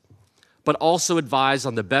this, but also advise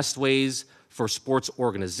on the best ways for sports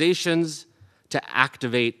organizations to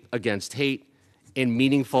activate against hate in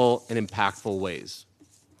meaningful and impactful ways.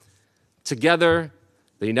 Together,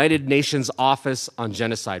 the United Nations Office on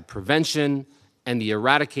Genocide Prevention and the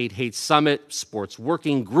Eradicate Hate Summit Sports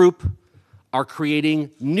Working Group are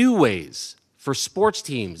creating new ways for sports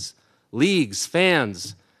teams, leagues,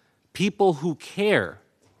 fans, people who care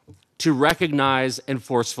to recognize and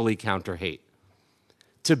forcefully counter hate,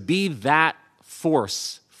 to be that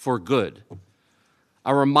force for good,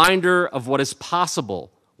 a reminder of what is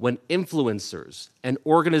possible when influencers and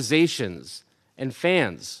organizations and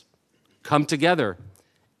fans come together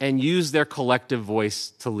and use their collective voice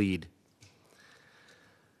to lead.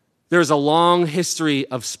 There's a long history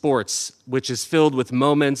of sports which is filled with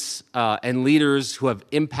moments and leaders who have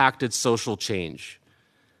impacted social change,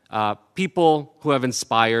 people who have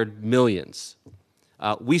inspired millions.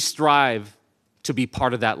 We strive to be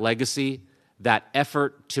part of that legacy, that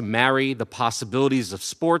effort to marry the possibilities of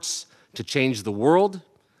sports to change the world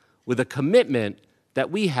with a commitment that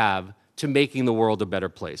we have to making the world a better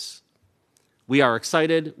place. We are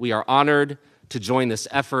excited, we are honored to join this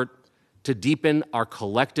effort to deepen our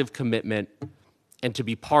collective commitment and to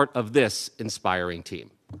be part of this inspiring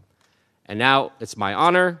team. And now it's my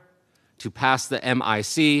honor to pass the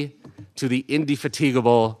MIC to the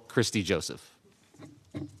indefatigable Christy Joseph.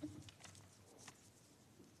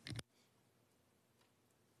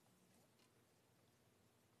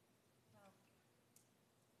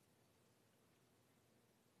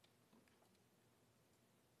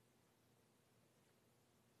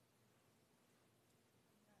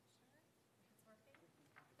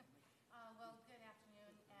 Well, good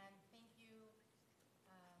afternoon, and thank you,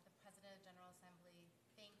 the President of General Assembly.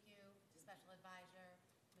 Thank you, Special Advisor,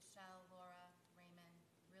 Michelle, Laura, Raymond.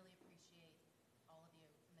 Really appreciate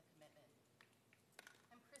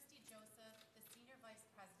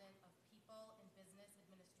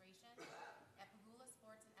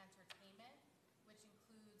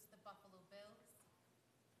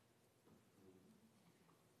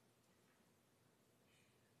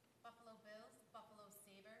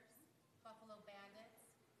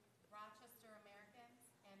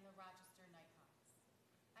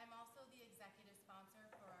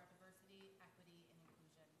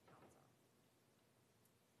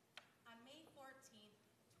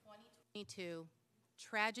 2022,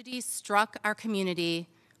 tragedy struck our community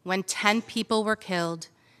when 10 people were killed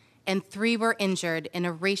and 3 were injured in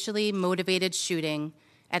a racially motivated shooting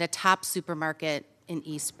at a Top supermarket in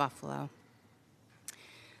East Buffalo.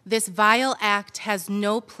 This vile act has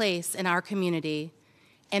no place in our community,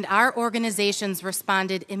 and our organizations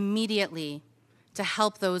responded immediately to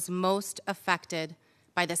help those most affected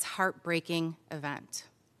by this heartbreaking event.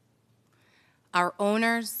 Our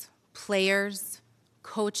owners, players,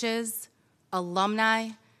 coaches, alumni,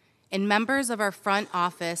 and members of our front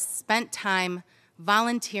office spent time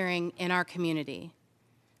volunteering in our community.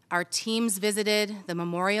 Our teams visited the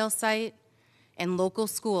memorial site and local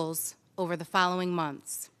schools over the following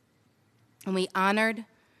months, and we honored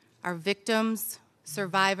our victims,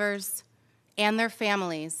 survivors, and their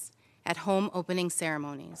families at home opening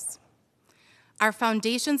ceremonies. Our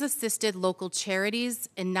foundations assisted local charities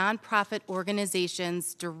and nonprofit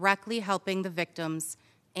organizations directly helping the victims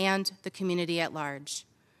and the community at large.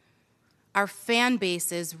 Our fan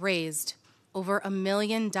bases raised over $1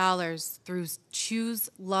 million through Choose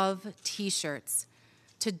Love t-shirts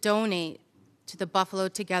to donate to the Buffalo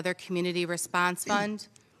Together Community Response Fund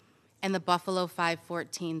and the Buffalo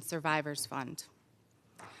 514 Survivors Fund.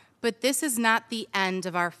 But this is not the end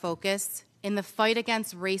of our focus in the fight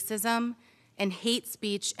against racism and hate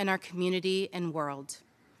speech in our community and world.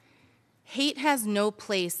 Hate has no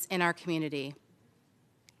place in our community.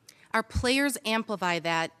 Our players amplify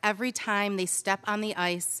that every time they step on the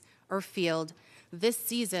ice or field this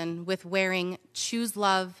season with wearing Choose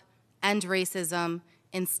Love, End Racism,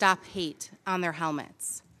 and Stop Hate on their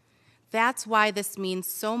helmets. That's why this means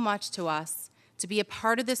so much to us to be a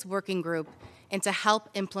part of this working group and to help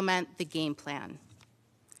implement the game plan.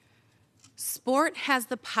 Sport has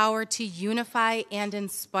the power to unify and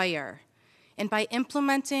inspire, and by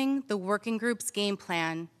implementing the working group's game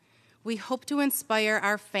plan, we hope to inspire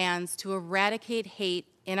our fans to eradicate hate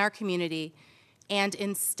in our community and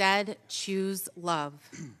instead choose love.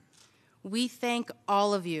 We thank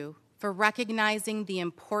all of you for recognizing the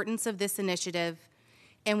importance of this initiative,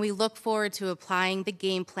 and we look forward to applying the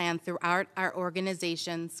game plan throughout our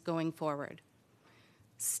organizations going forward.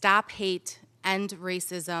 Stop hate, end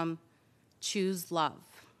racism, choose love.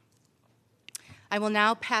 I will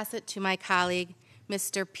now pass it to my colleague,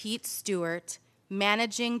 Mr. Pete Stewart,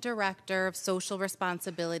 Managing Director of Social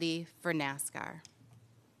Responsibility for NASCAR.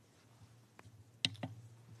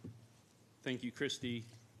 Thank you, Christy.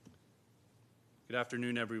 Good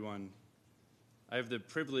afternoon, everyone. I have the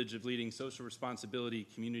privilege of leading social responsibility,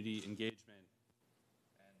 community engagement,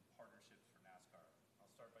 and partnerships for NASCAR.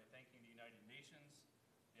 I'll start by thanking the United Nations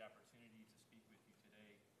for the opportunity to speak with you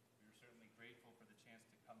today. We are certainly grateful for the chance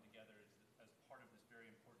to come together as part of this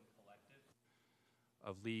very important collective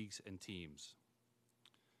of leagues and teams.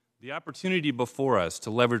 The opportunity before us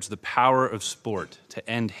to leverage the power of sport to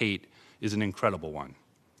end hate is an incredible one.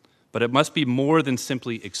 But it must be more than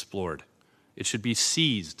simply explored. It should be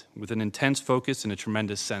seized with an intense focus and a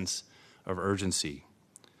tremendous sense of urgency.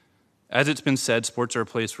 As it's been said, sports are a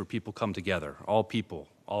place where people come together, all people,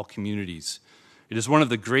 all communities. It is one of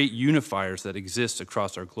the great unifiers that exists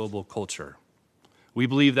across our global culture. We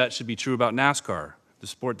believe that should be true about NASCAR, the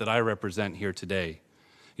sport that I represent here today.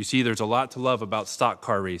 You see, there's a lot to love about stock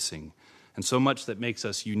car racing, and so much that makes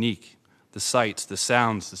us unique. The sights, the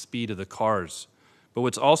sounds, the speed of the cars. But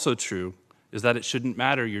what's also true is that it shouldn't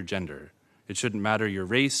matter your gender. It shouldn't matter your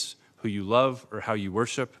race, who you love, or how you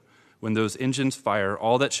worship. When those engines fire,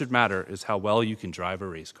 all that should matter is how well you can drive a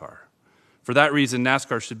race car. For that reason,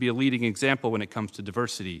 NASCAR should be a leading example when it comes to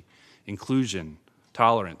diversity, inclusion,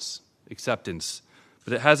 tolerance, acceptance,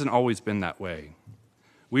 but it hasn't always been that way.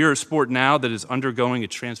 We are a sport now that is undergoing a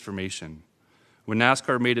transformation. When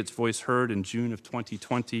NASCAR made its voice heard in June of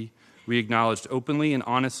 2020, we acknowledged openly and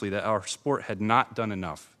honestly that our sport had not done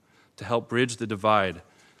enough to help bridge the divide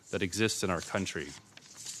that exists in our country.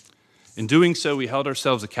 In doing so, we held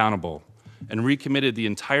ourselves accountable and recommitted the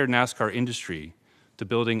entire NASCAR industry to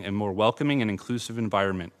building a more welcoming and inclusive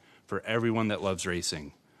environment for everyone that loves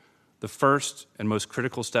racing. The first and most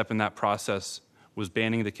critical step in that process was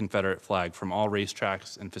banning the Confederate flag from all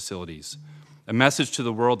racetracks and facilities, a message to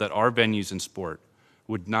the world that our venues in sport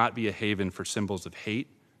would not be a haven for symbols of hate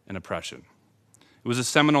and oppression. It was a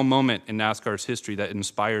seminal moment in NASCAR's history that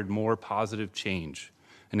inspired more positive change,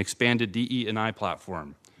 an expanded DE&I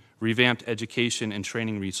platform, revamped education and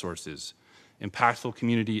training resources, impactful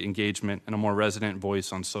community engagement, and a more resonant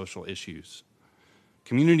voice on social issues.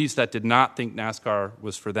 Communities that did not think NASCAR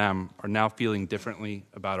was for them are now feeling differently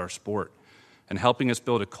about our sport and helping us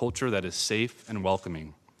build a culture that is safe and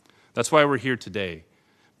welcoming. That's why we're here today,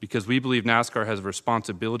 because we believe NASCAR has a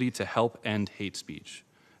responsibility to help end hate speech,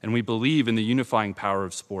 and we believe in the unifying power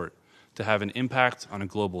of sport to have an impact on a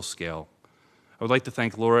global scale. I would like to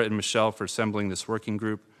thank Laura and Michelle for assembling this working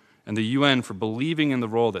group and the UN for believing in the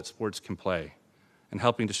role that sports can play and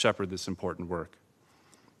helping to shepherd this important work.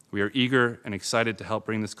 We are eager and excited to help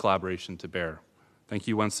bring this collaboration to bear. Thank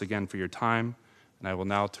you once again for your time, and I will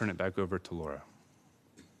now turn it back over to Laura.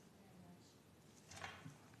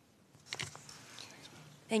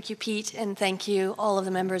 Thank you, Pete, and thank you, all of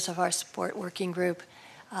the members of our sport working group.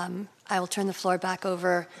 I will turn the floor back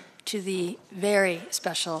over to the very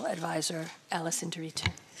special advisor, Alice Indiritu.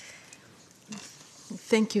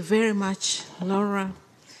 Thank you very much, Laura,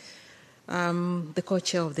 the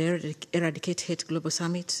co-chair of the Eradicate Hate Global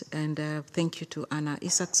Summit, and thank you to Anna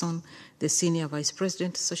Isaacson, the Senior Vice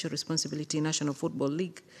President, Social Responsibility, National Football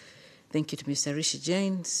League. Thank you to Mr. Rishi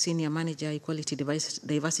Jain, Senior Manager, Equality,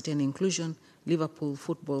 Diversity and Inclusion, Liverpool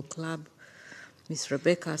Football Club. Ms.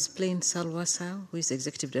 Rebecca Splain Salwasa, who is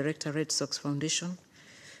Executive Director, Red Sox Foundation.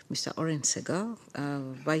 Mr. Oren Segal,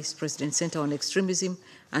 Vice President, Center on Extremism,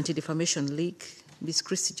 Anti-Defamation League. Ms.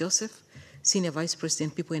 Christy Joseph, Senior Vice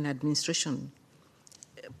President, People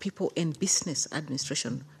and Business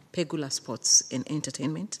Administration, Pegula Sports and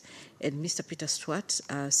Entertainment. And Mr. Peter Stewart,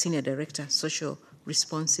 Senior Director, Social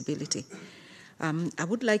Responsibility. I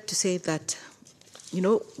would like to say that,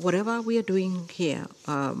 whatever we are doing here,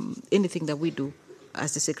 anything that we do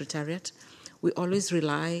as the Secretariat, we always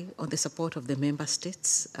rely on the support of the member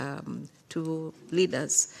states to lead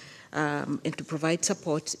us and to provide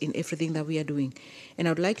support in everything that we are doing. And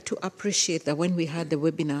I would like to appreciate that when we had the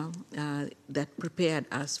webinar that prepared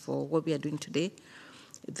us for what we are doing today,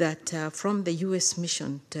 that from the U.S.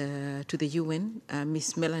 mission to the UN,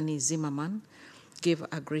 Ms. Melanie Zimmerman gave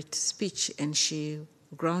a great speech, and she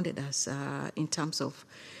grounded us in terms of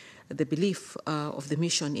the belief of the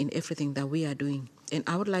mission in everything that we are doing. And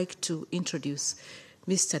I would like to introduce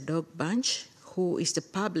Mr. Doug Bunch, who is the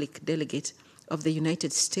public delegate of the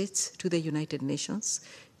United States to the United Nations,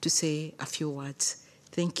 to say a few words.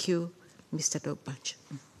 Thank you, Mr. Doug Bunch.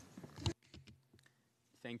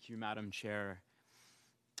 Thank you, Madam Chair.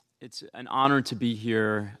 It's an honor to be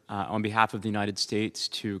here on behalf of the United States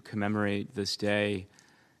to commemorate this day.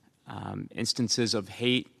 Instances of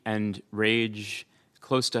hate and rage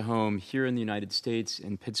close to home here in the United States,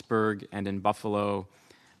 in Pittsburgh and in Buffalo,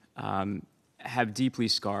 have deeply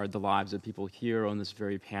scarred the lives of people here on this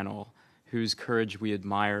very panel, whose courage we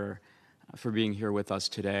admire for being here with us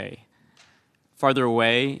today. Farther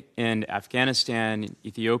away in Afghanistan,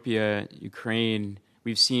 Ethiopia, Ukraine,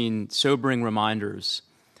 we've seen sobering reminders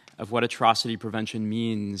of what atrocity prevention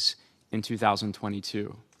means in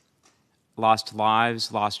 2022. Lost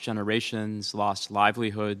lives, lost generations, lost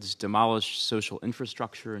livelihoods, demolished social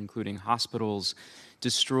infrastructure, including hospitals,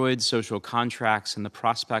 destroyed social contracts, and the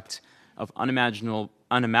prospect of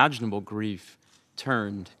unimaginable grief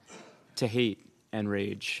turned to hate and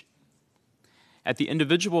rage. At the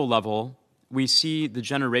individual level, we see the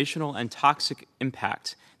generational and toxic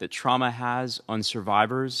impact that trauma has on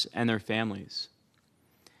survivors and their families.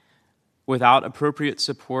 Without appropriate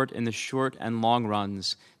support in the short and long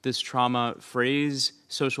runs, this trauma frays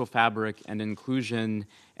social fabric and inclusion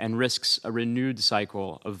and risks a renewed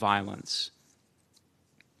cycle of violence.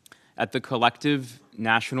 At the collective,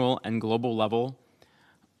 national, and global level,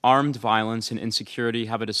 armed violence and insecurity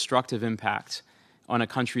have a destructive impact on a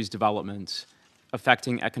country's development,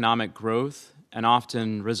 affecting economic growth and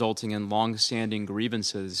often resulting in long-standing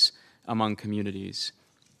grievances among communities.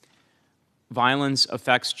 Violence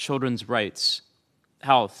affects children's rights,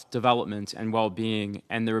 health, development, and well-being,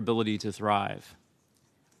 and their ability to thrive.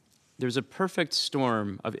 There's a perfect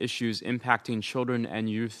storm of issues impacting children and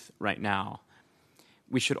youth right now.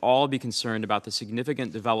 We should all be concerned about the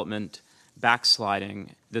significant development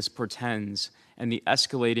backsliding this portends and the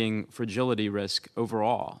escalating fragility risk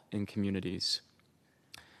overall in communities.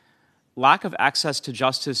 Lack of access to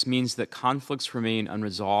justice means that conflicts remain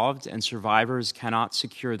unresolved and survivors cannot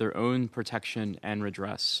secure their own protection and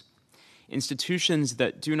redress. Institutions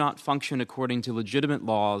that do not function according to legitimate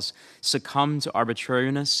laws succumb to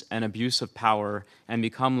arbitrariness and abuse of power and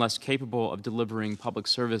become less capable of delivering public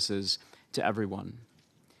services to everyone.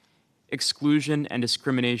 Exclusion and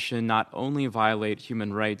discrimination not only violate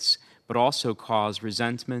human rights, but also cause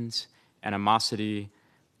resentment, animosity,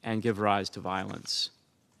 and give rise to violence.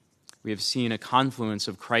 We have seen a confluence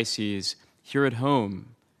of crises here at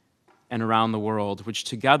home and around the world, which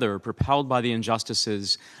together, propelled by the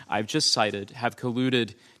injustices I've just cited, have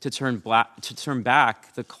colluded to turn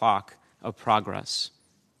back the clock of progress.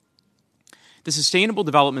 The Sustainable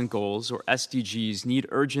Development Goals, or SDGs, need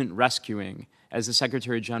urgent rescuing, as the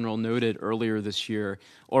Secretary General noted earlier this year,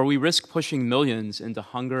 or we risk pushing millions into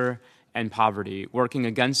hunger and poverty, working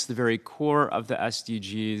against the very core of the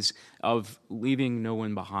SDGs of leaving no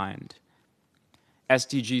one behind.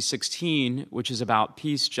 SDG 16, which is about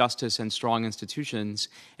peace, justice, and strong institutions,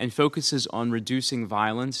 and focuses on reducing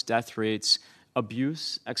violence, death rates,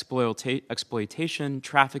 abuse, exploitation,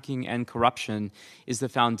 trafficking, and corruption, is the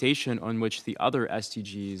foundation on which the other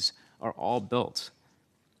SDGs are all built.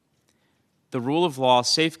 The rule of law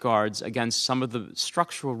safeguards against some of the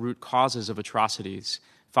structural root causes of atrocities,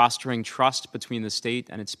 fostering trust between the state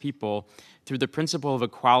and its people through the principle of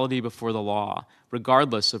equality before the law,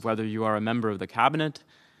 regardless of whether you are a member of the cabinet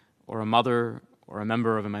or a mother or a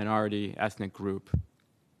member of a minority ethnic group.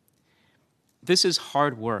 This is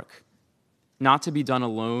hard work, not to be done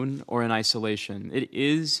alone or in isolation. It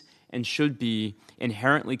is and should be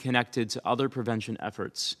inherently connected to other prevention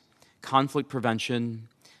efforts, conflict prevention,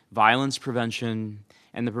 violence prevention,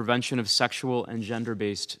 and the prevention of sexual and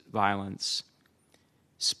gender-based violence.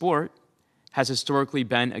 Sport has historically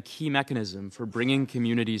been a key mechanism for bringing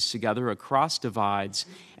communities together across divides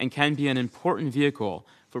and can be an important vehicle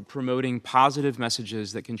for promoting positive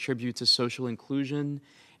messages that contribute to social inclusion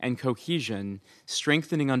and cohesion,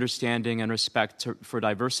 strengthening understanding and respect for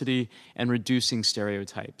diversity, and reducing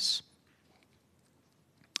stereotypes.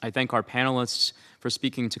 I thank our panelists for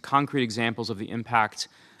speaking to concrete examples of the impact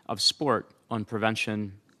of sport on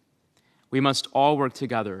prevention. We must all work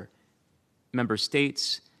together, member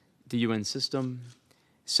states, the UN system,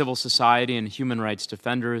 civil society, and human rights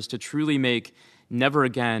defenders, to truly make never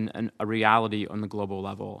again a reality on the global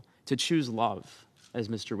level, to choose love, as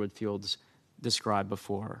Mr. Whitfield's described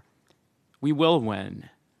before. We will win,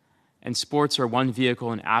 and sports are one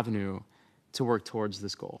vehicle and avenue to work towards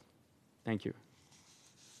this goal. Thank you.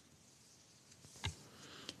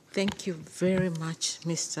 Thank you very much,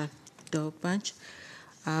 Mr. Dogbunch.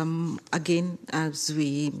 Again, as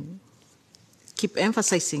we keep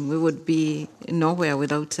emphasizing, we would be nowhere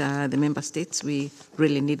without the member states. We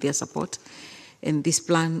really need their support. And this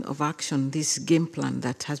plan of action, this game plan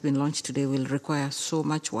that has been launched today, will require so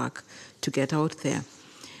much work to get out there.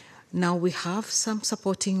 Now we have some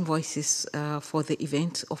supporting voices for the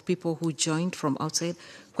event of people who joined from outside,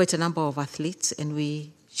 quite a number of athletes, and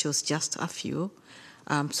we chose just a few.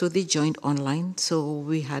 So they joined online. So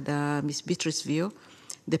we had Miss Beatrice Vio,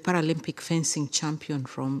 the Paralympic fencing champion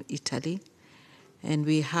from Italy. And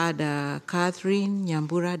we had Catherine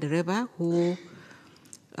Nyambura Dereba, who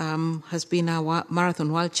has been a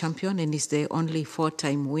marathon world champion and is the only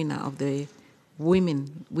four-time winner of the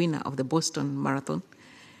women winner of the Boston Marathon.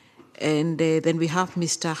 And then we have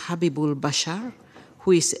Mr. Habibul Bashar,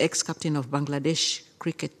 who is ex-captain of Bangladesh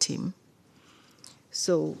cricket team.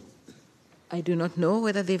 So I do not know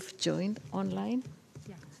whether they've joined online.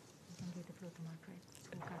 Yeah.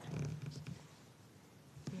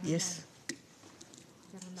 Yes.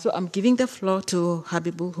 So I'm giving the floor to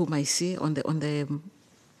Habibul, whom I see on the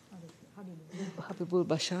Habibul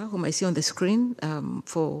Bashar, whom I see on the screen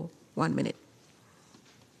for 1 minute.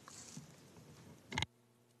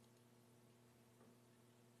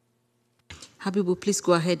 Habibul, please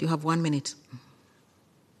go ahead. You have 1 minute.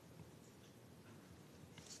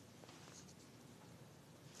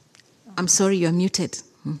 I'm sorry, you're muted.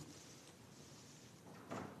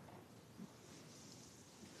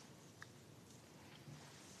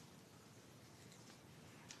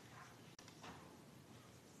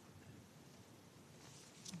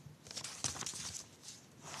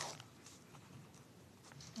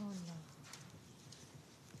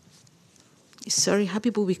 Sorry,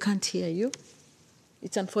 Habibul, we can't hear you.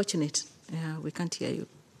 It's unfortunate. Yeah, we can't hear you.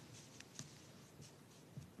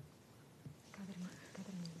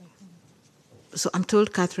 So I'm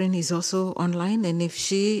told Catherine is also online, and if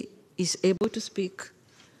she is able to speak,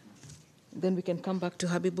 then we can come back to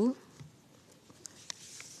Habibul.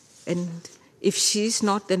 And if she's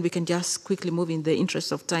not, then we can just quickly move in the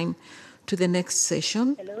interest of time to the next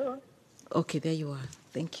session. Hello? Okay, there you are.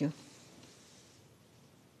 Thank you.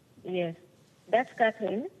 Yes. That's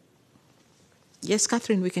Catherine. Yes,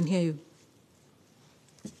 Catherine, we can hear you.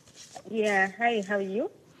 Yeah, hi, how are you?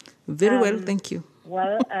 Very well, thank you.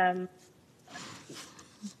 Well,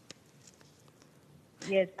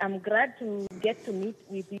 yes, I'm glad to get to meet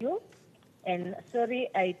with you. And sorry,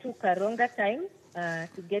 I took a longer time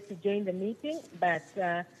to get to join the meeting, but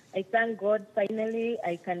I thank God finally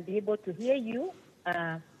I can be able to hear you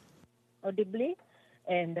audibly.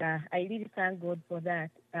 And I really thank God for that.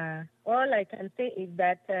 All I can say is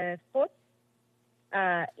that sports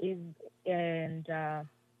is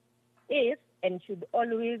and should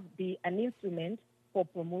always be an instrument for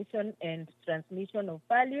promotion and transmission of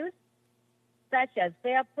values such as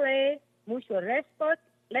fair play, mutual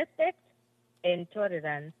respect, and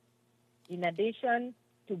tolerance, in addition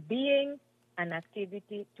to being an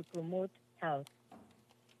activity to promote health.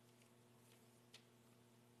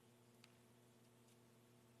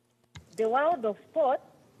 The world of sport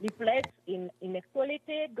reflects in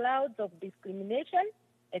inequality, clouds of discrimination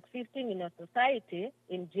existing in a society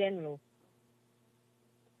in general.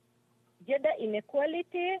 Gender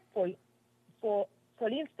inequality, for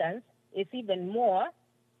instance, is even more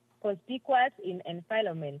conspicuous in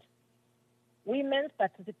environment. Women's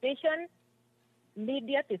participation,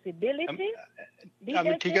 media visibility,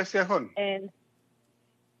 leadership, and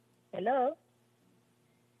hello.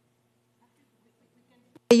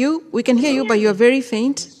 We can hear you, but you're very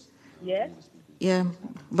faint. Yes. Yeah,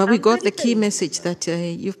 but we got the key message that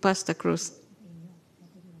you've passed across.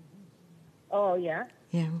 Oh yeah.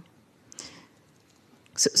 Yeah.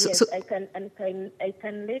 Yes, I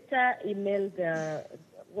can later email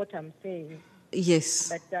what I'm saying. Yes.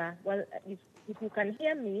 But well, if you can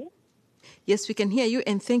hear me. Yes, we can hear you,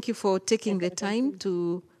 and thank you for taking the time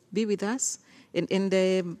to be with us. And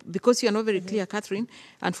because you are not very clear, Catherine,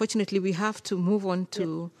 unfortunately, we have to move on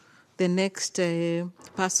to the next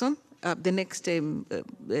person, the next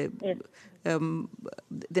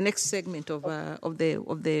segment of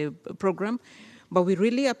the program. But we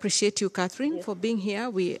really appreciate you, Catherine, for being here.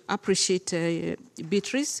 We appreciate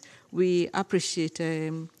Beatrice. We appreciate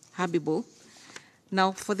Habibo.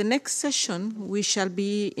 Now, for the next session, we shall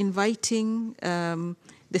be inviting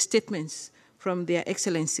the statements from their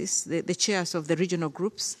excellencies, the chairs of the regional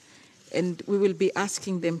groups, and we will be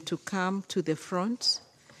asking them to come to the front.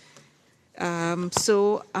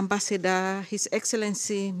 So, Ambassador, His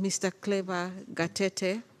Excellency Mr. Clever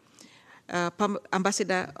Gatete,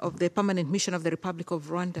 Ambassador of the Permanent Mission of the Republic of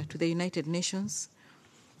Rwanda to the United Nations,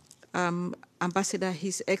 Ambassador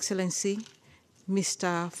His Excellency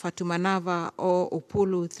Mr. Fatumanava O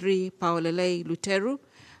Upulu III Paolele Luteru,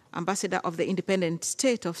 Ambassador of the Independent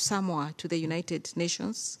State of Samoa to the United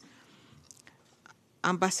Nations,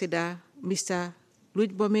 Ambassador Mr.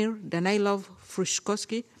 Ludbomir Danailov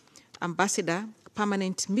Frushkovsky, Ambassador,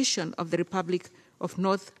 Permanent Mission of the Republic of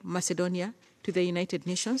North Macedonia to the United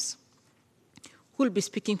Nations, who will be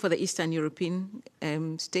speaking for the Eastern European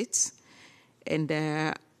states, and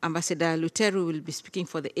Ambassador Luteru will be speaking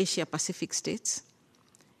for the Asia Pacific states,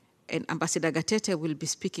 and Ambassador Gatete will be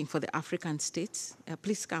speaking for the African states.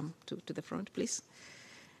 Please come to the front, please.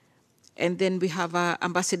 And then we have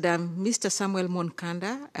Ambassador Mr. Samuel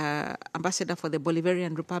Moncada, Ambassador for the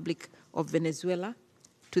Bolivarian Republic of Venezuela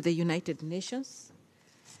to the United Nations,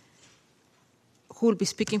 who will be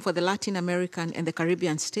speaking for the Latin American and the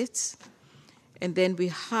Caribbean states. And then we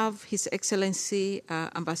have His Excellency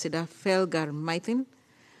Ambassador Felgar Maithin,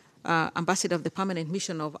 Ambassador of the Permanent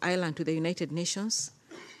Mission of Ireland to the United Nations,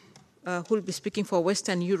 who will be speaking for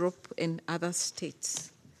Western Europe and other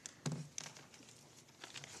states.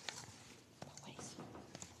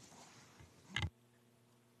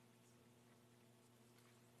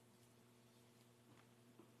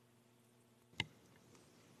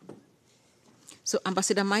 So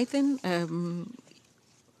Ambassador Maithin,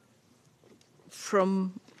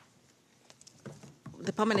 from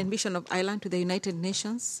the Permanent Mission of Ireland to the United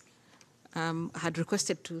Nations, had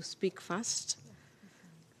requested to speak first.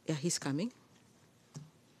 Yeah, he's coming.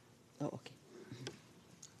 Oh, okay.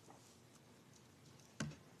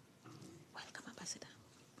 Welcome, Ambassador.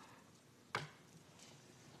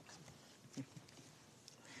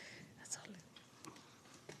 That's all.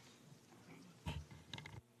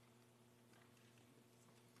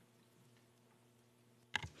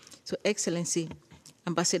 So, Excellency,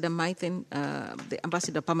 Ambassador Maithin, the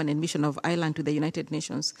Ambassador Permanent Mission of Ireland to the United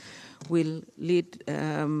Nations, will lead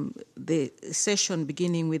the session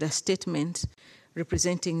beginning with a statement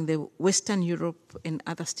representing the Western Europe and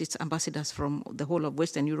other states, ambassadors from the whole of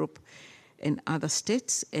Western Europe and other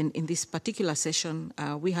states. And in this particular session,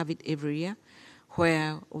 we have it every year,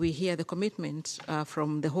 where we hear the commitment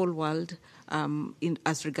from the whole world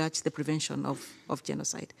as regards the prevention of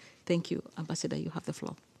genocide. Thank you, Ambassador. You have the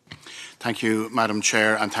floor. Thank you, Madam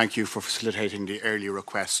Chair, and thank you for facilitating the early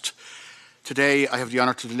request. Today, I have the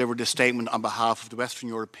honour to deliver this statement on behalf of the Western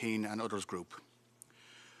European and Others Group.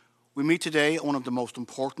 We meet today on one of the most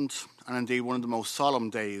important and indeed one of the most solemn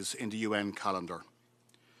days in the UN calendar.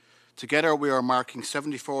 Together, we are marking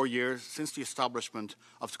 74 years since the establishment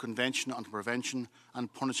of the Convention on the Prevention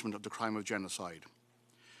and Punishment of the Crime of Genocide,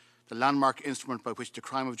 the landmark instrument by which the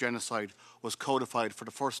crime of genocide was codified for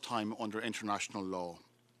the first time under international law.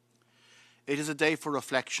 It is a day for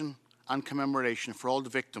reflection and commemoration for all the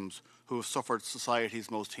victims who have suffered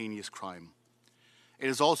society's most heinous crime. It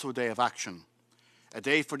is also a day of action, a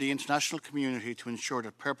day for the international community to ensure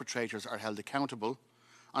that perpetrators are held accountable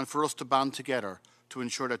and for us to band together to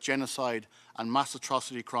ensure that genocide and mass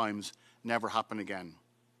atrocity crimes never happen again.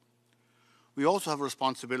 We also have a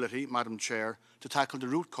responsibility, Madam Chair, to tackle the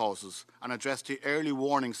root causes and address the early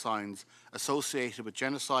warning signs associated with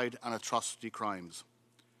genocide and atrocity crimes.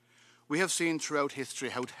 We have seen throughout history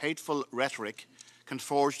how hateful rhetoric can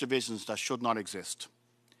forge divisions that should not exist.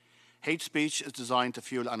 Hate speech is designed to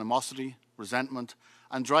fuel animosity, resentment,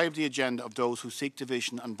 and drive the agenda of those who seek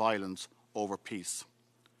division and violence over peace.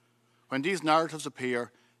 When these narratives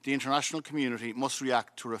appear, the international community must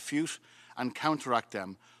react to refute and counteract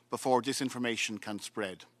them before disinformation can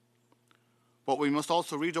spread. But we must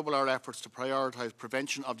also redouble our efforts to prioritise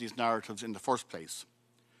prevention of these narratives in the first place.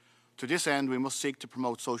 To this end, we must seek to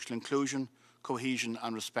promote social inclusion, cohesion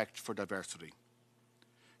and respect for diversity.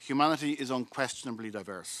 Humanity is unquestionably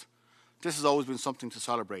diverse. This has always been something to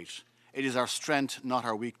celebrate. It is our strength, not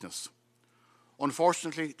our weakness.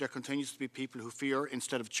 Unfortunately, there continues to be people who fear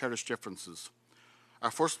instead of cherish differences.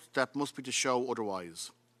 Our first step must be to show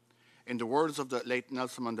otherwise. In the words of the late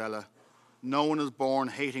Nelson Mandela, no one is born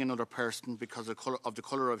hating another person because of the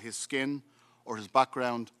colour of his skin or his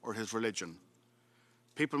background or his religion.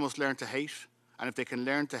 People must learn to hate, and if they can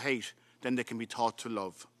learn to hate, then they can be taught to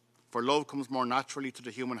love. For love comes more naturally to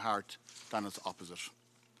the human heart than its opposite.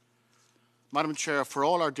 Madam Chair, for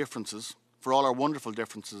all our differences, for all our wonderful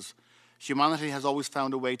differences, humanity has always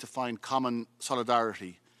found a way to find common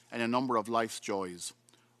solidarity in a number of life's joys,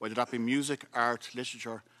 whether that be music, art,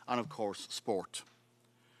 literature, and of course, sport.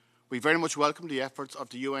 We very much welcome the efforts of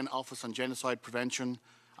the UN Office on Genocide Prevention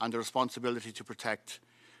and the Responsibility to Protect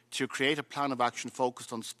to create a plan of action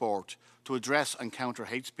focused on sport to address and counter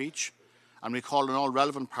hate speech, and we call on all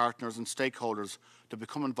relevant partners and stakeholders to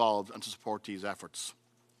become involved and to support these efforts.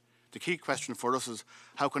 The key question for us is,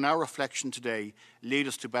 how can our reflection today lead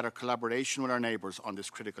us to better collaboration with our neighbours on this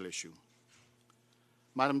critical issue?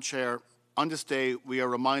 Madam Chair, on this day we are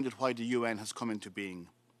reminded why the UN has come into being.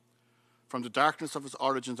 From the darkness of its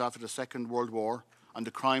origins after the Second World War and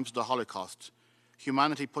the crimes of the Holocaust,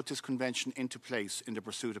 humanity put this convention into place in the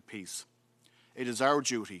pursuit of peace. It is our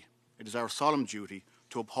duty, it is our solemn duty,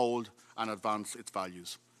 to uphold and advance its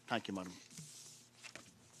values. Thank you, Madam.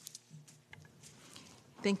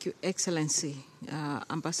 Thank you, Excellency.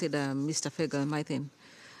 Ambassador Mr. Fegal Maithen,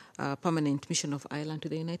 Permanent Mission of Ireland to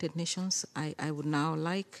the United Nations. I would now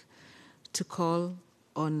like to call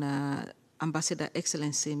on Ambassador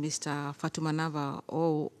Excellency Mr. Fatumanava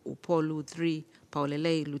O Upolu III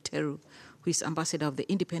Paulelei Luteru, who is Ambassador of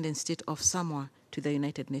the Independent State of Samoa to the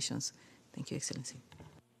United Nations. Thank you, Excellency.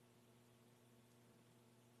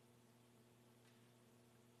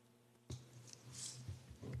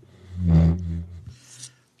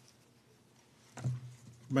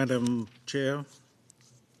 Madam Chair,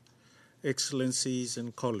 Excellencies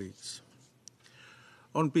and colleagues,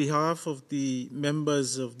 on behalf of the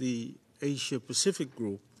members of the Asia-Pacific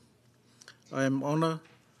Group, I am honored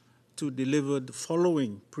to deliver the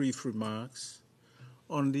following brief remarks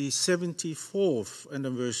on the 74th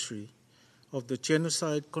anniversary of the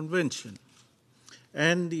Genocide Convention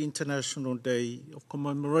and the International Day of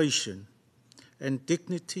Commemoration and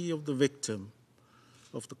Dignity of the Victim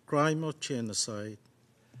of the Crime of Genocide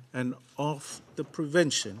and of the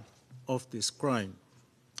prevention of this crime.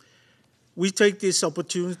 We take this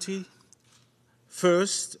opportunity,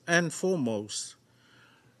 first and foremost,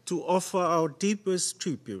 to offer our deepest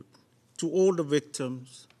tribute to all the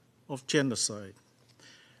victims of genocide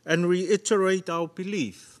and reiterate our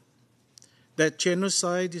belief that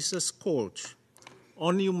genocide is a scourge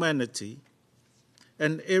on humanity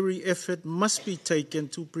and every effort must be taken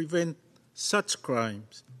to prevent such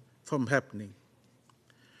crimes from happening.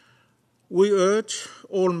 We urge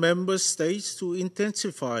all member states to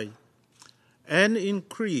intensify and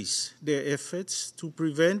increase their efforts to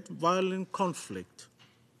prevent violent conflict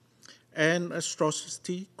and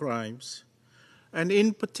atrocity crimes, and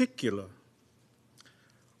in particular,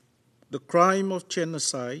 the crime of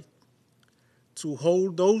genocide, to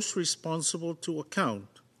hold those responsible to account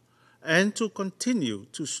and to continue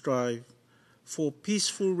to strive for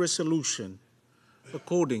peaceful resolution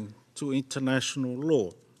according to international law.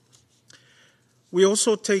 We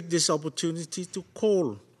also take this opportunity to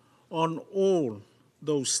call on all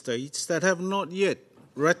those states that have not yet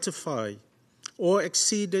ratified or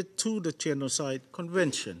acceded to the Genocide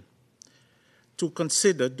Convention to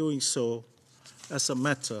consider doing so as a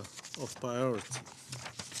matter of priority.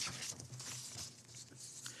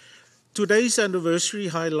 Today's anniversary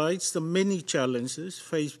highlights the many challenges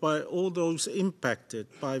faced by all those impacted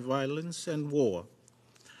by violence and war.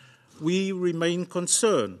 We remain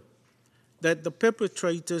concerned that the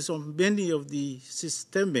perpetrators of many of the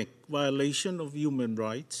systemic violations of human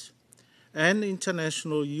rights and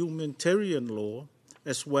international humanitarian law,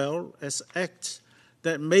 as well as acts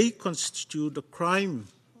that may constitute a crime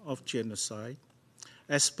of genocide,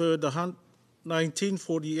 as per the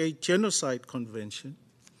 1948 Genocide Convention,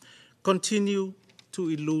 continue to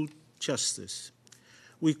elude justice.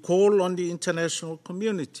 We call on the international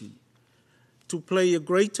community to play a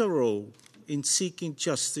greater role in seeking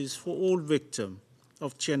justice for all victims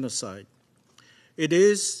of genocide. It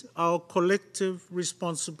is our collective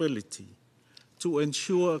responsibility to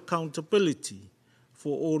ensure accountability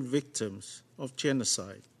for all victims of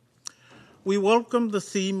genocide. We welcome the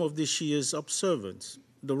theme of this year's observance,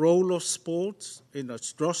 the role of sports in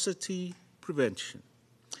atrocity prevention.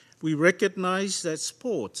 We recognize that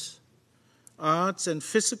sports, arts, and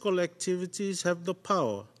physical activities have the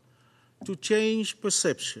power to change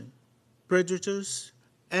perception, prejudice,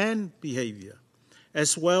 and behavior,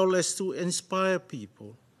 as well as to inspire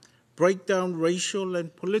people, break down racial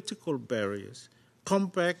and political barriers,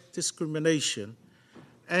 combat discrimination,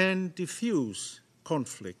 and diffuse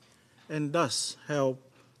conflict, and thus help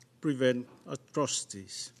prevent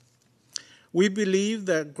atrocities. We believe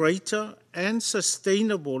that greater and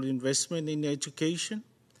sustainable investment in education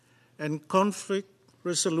and conflict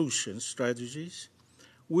resolution strategies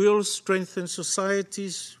will strengthen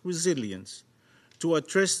society's resilience to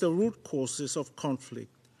address the root causes of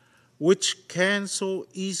conflict, which can so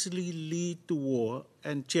easily lead to war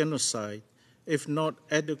and genocide if not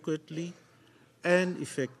adequately and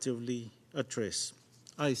effectively addressed.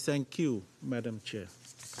 I thank you, Madam Chair.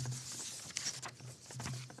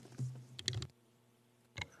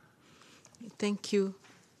 Thank you,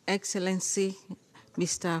 Excellency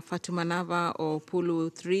Mr. Fatumanava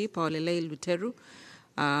Pulu III Paolelei Luteru,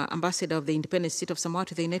 Ambassador of the Independent State of Samoa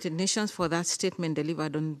to the United Nations, for that statement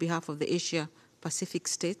delivered on behalf of the Asia Pacific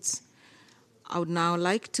states. I would now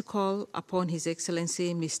like to call upon His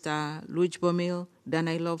Excellency Mr. Lujbomil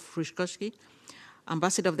Danailov Frushkovsky,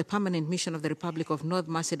 Ambassador of the Permanent Mission of the Republic of North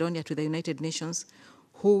Macedonia to the United Nations,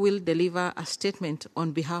 who will deliver a statement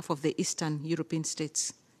on behalf of the Eastern European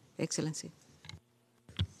states. Excellency.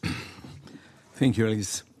 Thank you,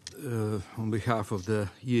 Alice. On behalf of the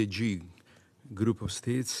EAG group of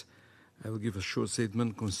states, I will give a short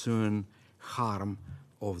statement concerning harm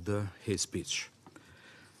of the hate speech.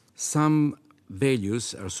 Some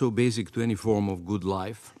values are so basic to any form of good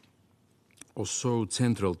life, or so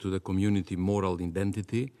central to the community moral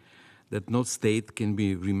identity, that no state can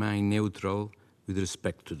remain neutral with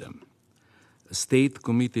respect to them. A state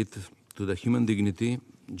committed to the human dignity,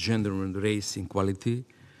 gender and race equality,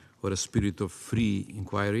 or a spirit of free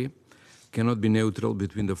inquiry cannot be neutral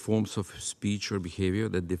between the forms of speech or behavior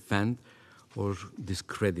that defend or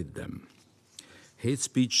discredit them. Hate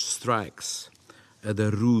speech strikes at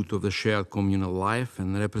the root of the shared communal life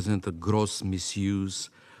and represents a gross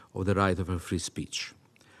misuse of the right of a free speech.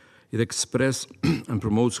 It expresses and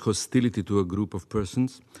promotes hostility to a group of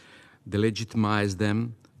persons, delegitimises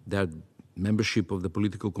them, their membership of the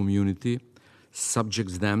political community,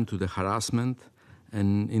 subjects them to the harassment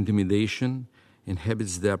and intimidation,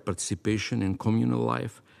 inhibits their participation in communal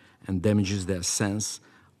life, and damages their sense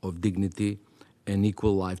of dignity and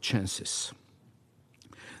equal life chances.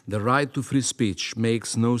 The right to free speech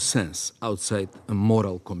makes no sense outside a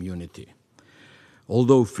moral community.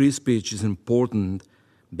 Although free speech is an important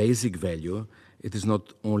basic value, it is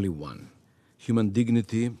not only one. Human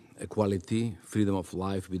dignity, equality, freedom of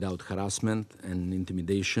life without harassment and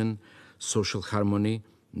intimidation, social harmony,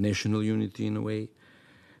 national unity in a way,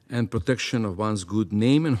 and protection of one's good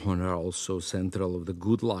name and honor are also central of the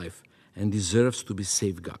good life and deserves to be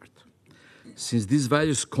safeguarded. Since these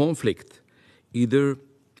values conflict either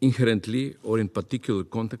inherently or in particular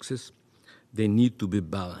contexts, they need to be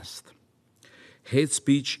balanced. Hate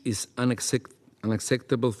speech is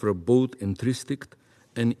unacceptable for both intrinsic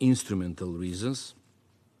and instrumental reasons,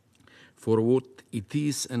 for what it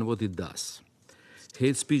is and what it does.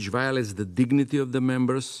 Hate speech violates the dignity of the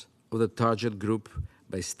members of the target group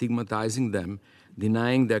by stigmatizing them,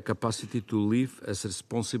 denying their capacity to live as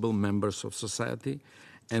responsible members of society,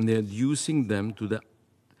 and reducing them to the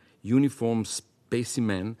uniform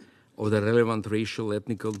specimen of the relevant racial,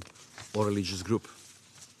 ethnic, or religious group.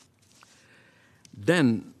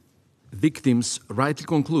 Then, victims rightly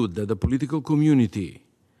conclude that the political community,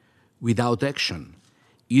 without action,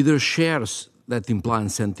 either shares that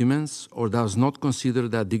implied sentiments or does not consider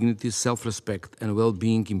that dignity, self-respect, and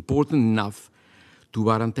well-being important enough to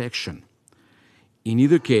warrant action. In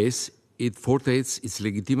either case, it forfeits its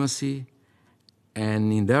legitimacy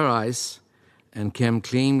and in their eyes and can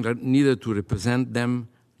claim neither to represent them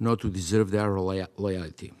nor to deserve their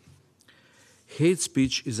loyalty. Hate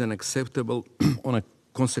speech is unacceptable on a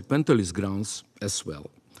consequentialist grounds as well.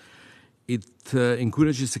 It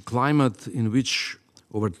encourages a climate in which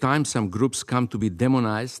over time some groups come to be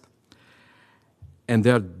demonized and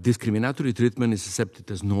their discriminatory treatment is accepted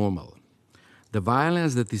as normal. The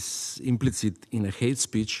violence that is implicit in a hate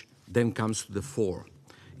speech then comes to the fore.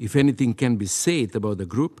 If anything can be said about a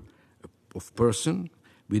group of person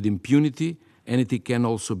with impunity, anything can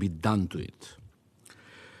also be done to it.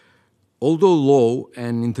 Although law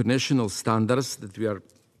and international standards that we are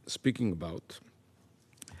speaking about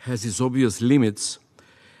has its obvious limits,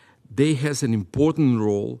 they has an important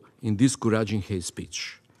role in discouraging hate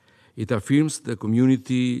speech. It affirms the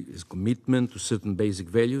community's commitment to certain basic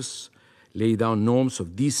values, lay down norms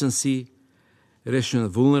of decency, rational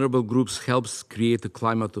vulnerable groups helps create a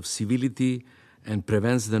climate of civility and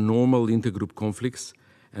prevents the normal intergroup conflicts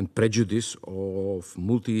and prejudice of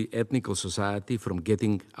multi-ethnic society from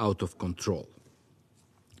getting out of control.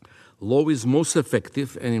 Law is most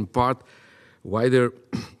effective and in part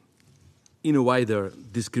in a wider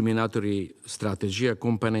discriminatory strategy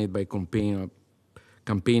accompanied by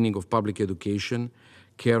campaigning of public education,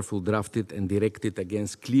 careful drafted and directed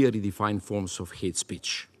against clearly defined forms of hate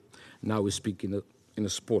speech. Now we speak in a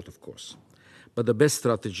sport, of course. But the best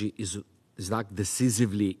strategy is act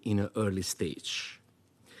decisively in an early stage.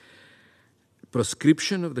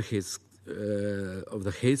 Proscription of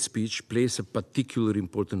the hate speech plays a particularly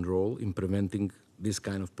important role in preventing this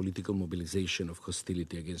kind of political mobilization of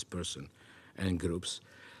hostility against persons and groups.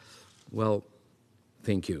 Well,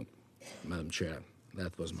 thank you, Madam Chair.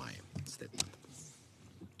 That was my statement.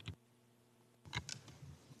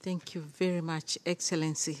 Thank you very much,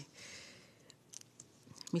 Excellency.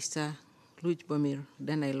 Mr. Lujbomir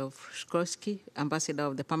Danilov-Shkroski, Ambassador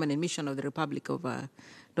of the Permanent Mission of the Republic of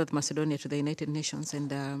North Macedonia to the United Nations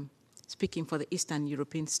and speaking for the Eastern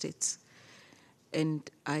European states. And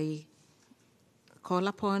I call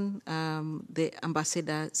upon the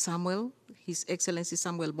Ambassador Samuel, His Excellency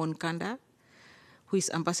Samuel Bonkanda, who is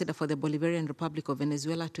Ambassador for the Bolivarian Republic of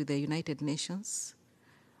Venezuela to the United Nations,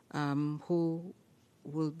 who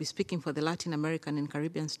will be speaking for the Latin American and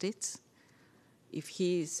Caribbean states. If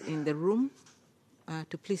he is in the room,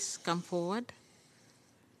 to please come forward.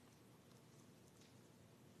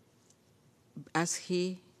 As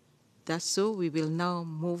he does so, we will now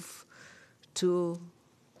move to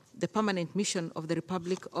the Permanent Mission of the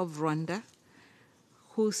Republic of Rwanda,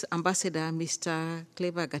 whose ambassador, Mr.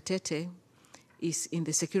 Clever Gatete, is in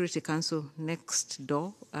the Security Council next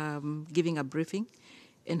door, giving a briefing,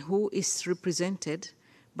 and who is represented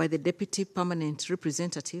by the Deputy Permanent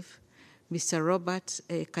Representative, Mr. Robert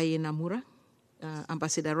Kayinamura,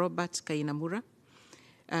 Ambassador Robert Kayinamura,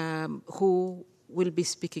 who will be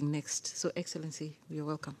speaking next. So, Excellency, you're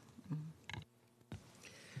welcome.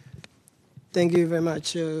 Thank you very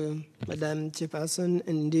much, Madam Chairperson.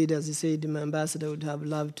 Indeed, as you said, my ambassador would have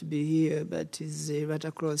loved to be here, but he's right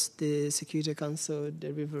across the Security Council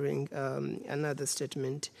delivering another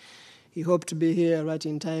statement. He hoped to be here right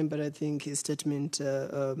in time, but I think his statement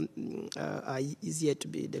is yet to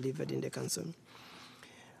be delivered in the Council.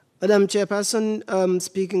 Madam Chairperson,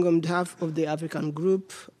 speaking on behalf of the African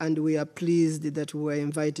Group, and we are pleased that we were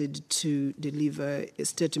invited to deliver a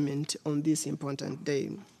statement on this important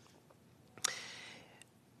day.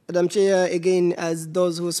 Madam Chair, again, as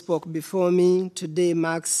those who spoke before me, today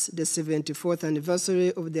marks the 74th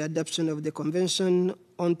anniversary of the adoption of the Convention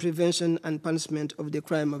on Prevention and Punishment of the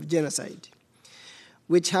Crime of Genocide,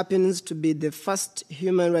 which happens to be the first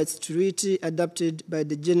human rights treaty adopted by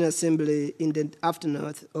the General Assembly in the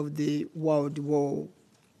aftermath of the World War.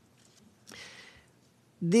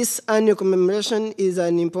 This annual commemoration is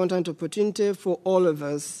an important opportunity for all of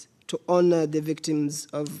us to honor the victims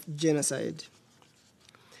of genocide.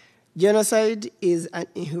 Genocide is an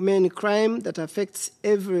inhumane crime that affects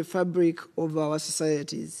every fabric of our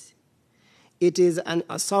societies. It is an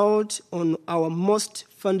assault on our most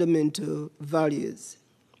fundamental values.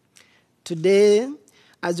 Today,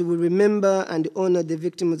 as we remember and honor the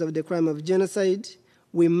victims of the crime of genocide,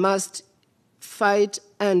 we must fight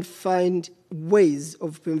and find ways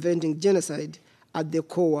of preventing genocide at the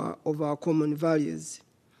core of our common values.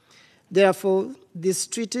 Therefore, this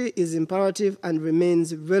treaty is imperative and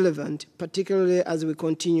remains relevant, particularly as we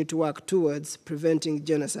continue to work towards preventing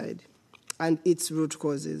genocide and its root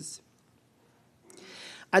causes.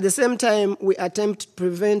 At the same time, we attempt to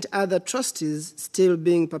prevent other atrocities still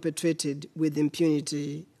being perpetrated with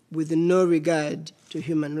impunity with no regard to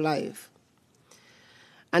human life.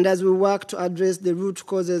 And as we work to address the root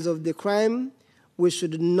causes of the crime, we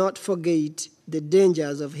should not forget the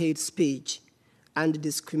dangers of hate speech and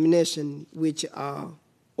discrimination, which are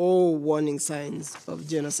all warning signs of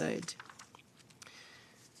genocide.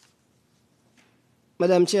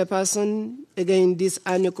 Madam Chairperson, again, this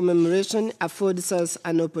annual commemoration affords us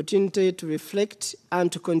an opportunity to reflect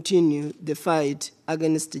and to continue the fight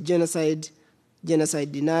against genocide,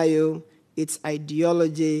 genocide denial, its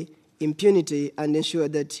ideology, impunity, and ensure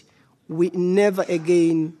that we never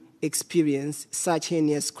again experience such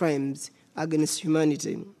heinous crimes against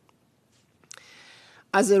humanity.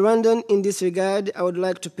 As a Rwandan in this regard, I would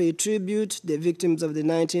like to pay tribute to the victims of the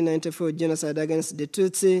 1994 genocide against the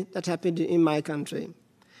Tutsi that happened in my country.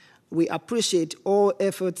 We appreciate all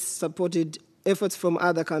efforts from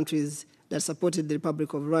other countries that supported the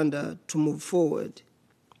Republic of Rwanda to move forward.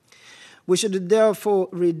 We should therefore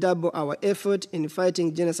redouble our effort in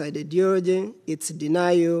fighting genocide ideology, its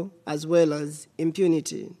denial, as well as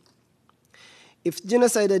impunity. If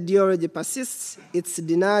genocide ideology persists, its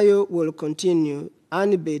denial will continue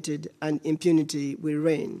unabated and impunity will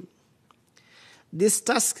reign. This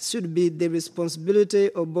task should be the responsibility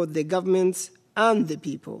of both the governments and the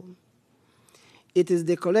people. It is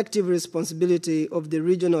the collective responsibility of the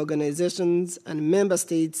regional organizations and member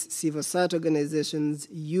states, civil society organizations,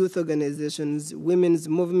 youth organizations, women's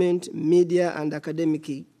movement, media, and academic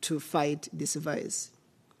to fight this vice.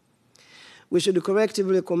 We should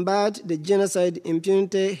collectively combat the genocide,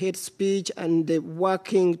 impunity, hate speech, and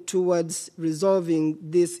working towards resolving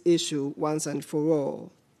this issue once and for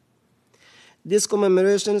all. This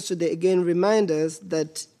commemoration should again remind us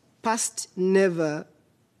that past never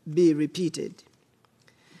be repeated.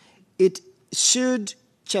 It should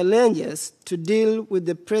challenge us to deal with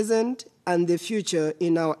the present and the future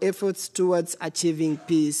in our efforts towards achieving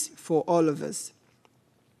peace for all of us.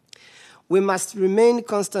 We must remain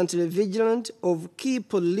constantly vigilant of key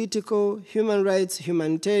political, human rights,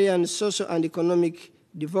 humanitarian, social, and economic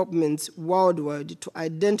developments worldwide to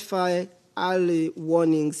identify early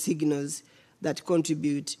warning signals that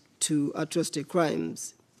contribute to atrocity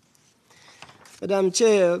crimes. Madam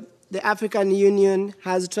Chair, the African Union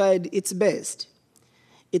has tried its best.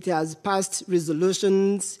 It has passed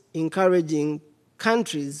resolutions encouraging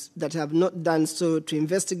countries that have not done so to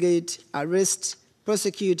investigate, arrest,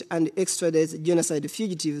 prosecute, and extradite genocide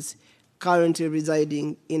fugitives currently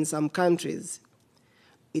residing in some countries.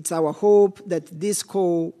 It's our hope that this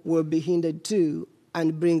call will be hindered too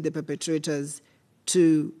and bring the perpetrators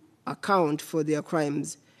to account for their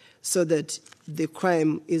crimes so that the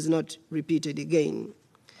crime is not repeated again.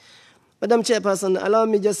 Madam Chairperson, allow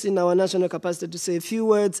me just in our national capacity to say a few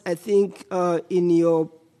words. I think in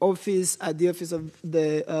your office, at the Office of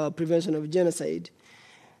the Prevention of Genocide,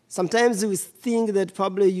 sometimes we think that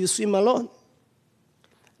probably you swim alone.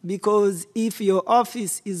 Because if your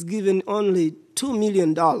office is given only $2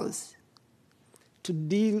 million to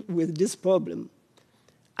deal with this problem,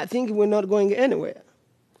 I think we're not going anywhere.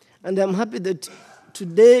 And I'm happy that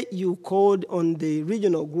today you called on the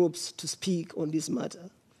regional groups to speak on this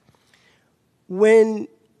matter. When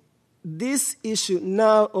this issue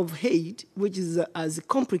now of hate, which is as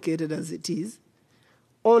complicated as it is,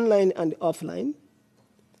 online and offline,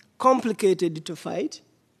 complicated to fight,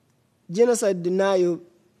 genocide denial,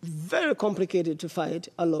 very complicated to fight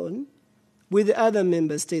alone, with the other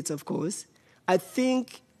member states, of course, I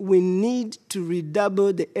think we need to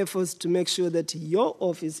redouble the efforts to make sure that your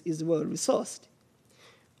office is well-resourced.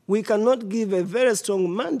 We cannot give a very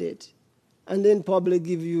strong mandate and then probably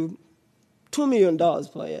give you $2 million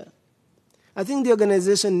per year. I think the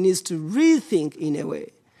organization needs to rethink in a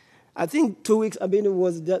way. I think 2 weeks, I mean, it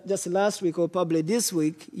was just last week or probably this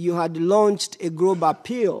week, you had launched a global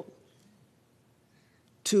appeal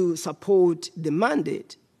to support the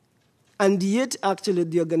mandate. And yet, actually,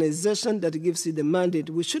 the organization that gives you the mandate,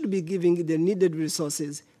 we should be giving the needed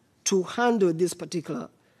resources to handle this particular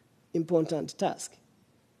important task.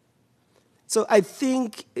 So I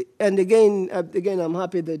think, and again, I'm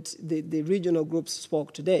happy that the regional groups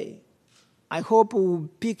spoke today. I hope we'll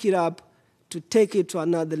pick it up to take it to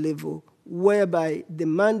another level, whereby the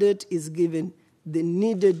mandate is given the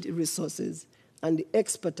needed resources and the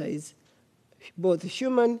expertise, both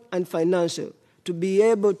human and financial, to be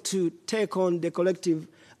able to take on the collective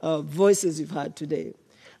voices you've had today.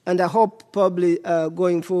 And I hope probably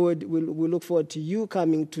going forward, we'll look forward to you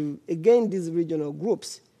coming to, again, these regional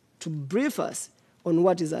groups to brief us on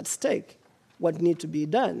what is at stake, what needs to be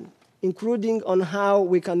done, including on how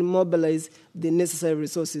we can mobilize the necessary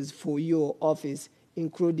resources for your office,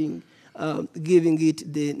 including giving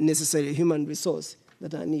it the necessary human resource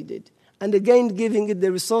that are needed. And again, giving it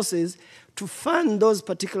the resources to fund those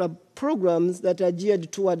particular programs that are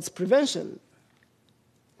geared towards prevention.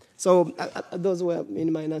 So those were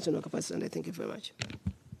in my national capacity, and I thank you very much.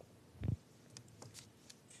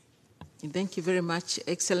 Thank you very much,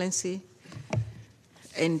 Excellency.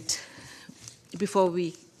 And before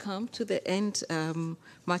we come to the end,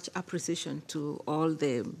 much appreciation to all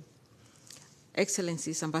the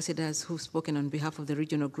Excellencies, ambassadors who've spoken on behalf of the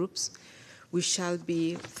regional groups. We shall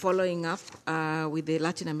be following up with the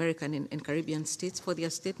Latin American and Caribbean states for their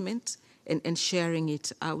statement and sharing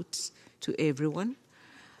it out to everyone.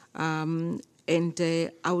 And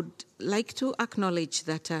I would like to acknowledge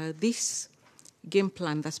that this game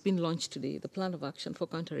plan that's been launched today, the Plan of Action for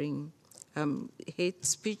Countering Hate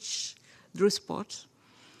Speech through Sport,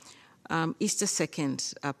 is the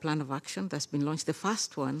second plan of action that's been launched. The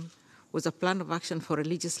first one was a plan of action for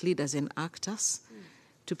religious leaders and actors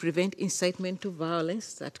to prevent incitement to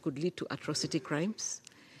violence that could lead to atrocity crimes.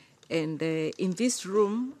 And in this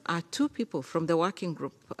room are two people from the working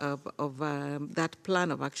group of that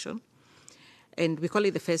plan of action. And we call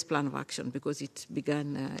it the first plan of action because it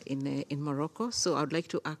began in Morocco. So I would like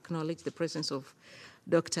to acknowledge the presence of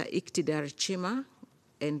Dr. Iqtidar Chima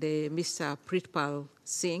and Mr. Pritpal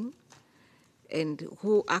Singh, and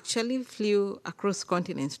who actually flew across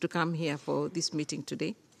continents to come here for this meeting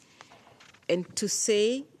today. And to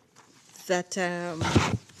say that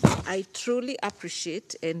I truly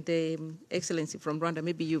appreciate, and Excellency from Rwanda,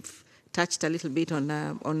 maybe you've touched a little bit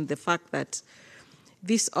on the fact that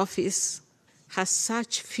this office has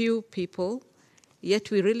such few people, yet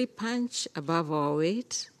we really punch above our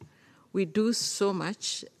weight. We do so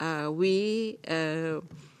much.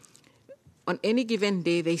 On any given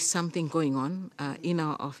day, there's something going on in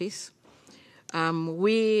our office.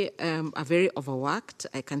 We are very overworked,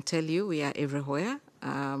 I can tell you. We are everywhere.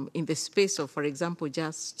 In the space of, for example,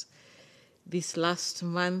 just this last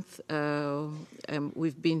month,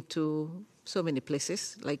 we've been to so many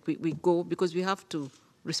places. Like we go because we have to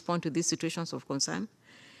respond to these situations of concern.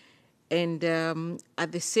 And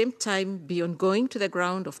at the same time, beyond going to the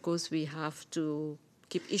ground, of course, we have to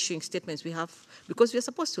keep issuing statements. Because we're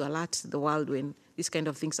supposed to alert the world when these kind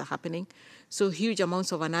of things are happening. So huge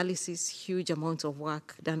amounts of analysis, huge amounts of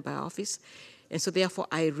work done by our office. And so therefore,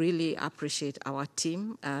 I really appreciate our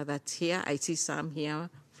team that's here. I see Sam here,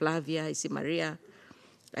 Flavia, I see Maria,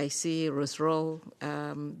 I see Rosro,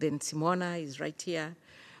 then Simona is right here.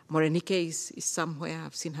 Morenike is somewhere,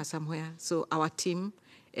 I've seen her somewhere. So our team,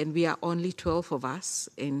 and we are only 12 of us,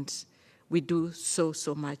 and we do so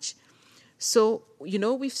much. So,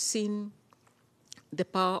 we've seen the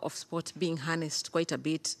power of sport being harnessed quite a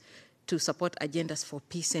bit to support agendas for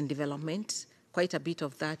peace and development. Quite a bit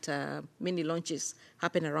of that, many launches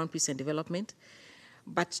happen around peace and development.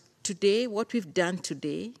 But today, what we've done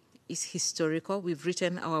today is historical. We've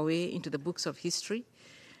written our way into the books of history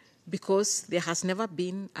because there has never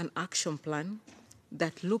been an action plan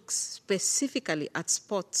that looks specifically at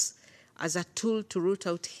sports as a tool to root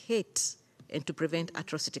out hate and to prevent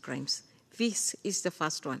atrocity crimes. This is the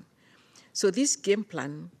first one. So this game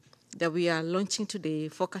plan that we are launching today,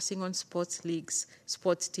 focusing on sports leagues,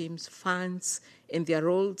 sports teams, fans, and their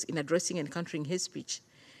roles in addressing and countering hate speech,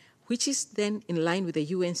 which is then in line with the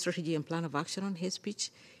UN strategy and plan of action on hate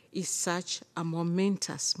speech, is such a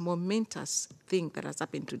momentous thing that has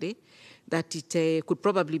happened today that it could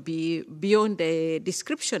probably be beyond the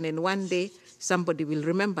description, and one day somebody will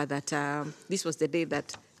remember that this was the day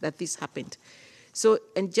that this happened. So,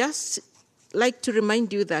 and just like to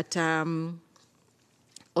remind you that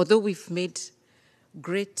although we've made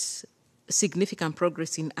great, significant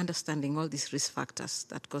progress in understanding all these risk factors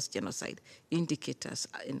that cause genocide, indicators,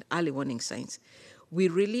 and early warning signs, we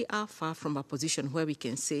really are far from a position where we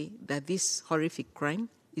can say that this horrific crime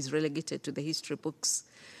is relegated to the history books.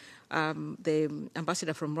 The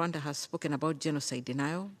ambassador from Rwanda has spoken about genocide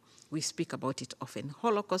denial. We speak about it often.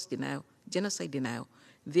 Holocaust denial, genocide denial,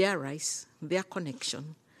 their rise, their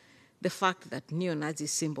connection, the fact that neo-Nazi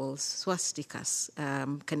symbols, swastikas,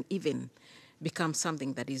 can even become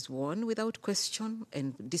something that is worn without question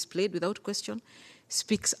and displayed without question,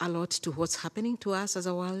 speaks a lot to what's happening to us as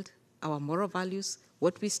a world, our moral values,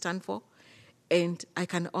 what we stand for. And I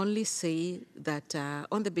can only say that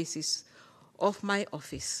on the basis of my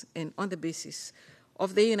office and on the basis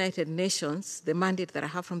of the United Nations, the mandate that I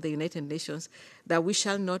have from the United Nations, that we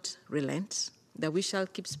shall not relent, that we shall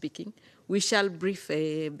keep speaking. We shall brief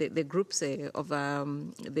the groups of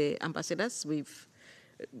the ambassadors. We've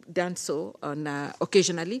done so on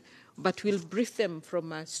occasionally, but we'll brief them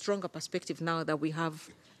from a stronger perspective now that we have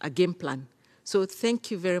a game plan. So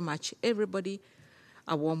thank you very much, everybody.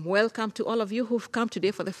 A warm welcome to all of you who've come today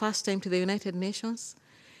for the first time to the United Nations.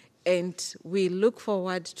 And we look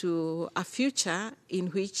forward to a future in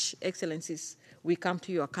which, Excellencies, we come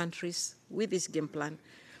to your countries with this game plan.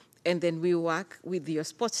 And then we work with your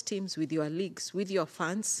sports teams, with your leagues, with your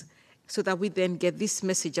fans, so that we then get this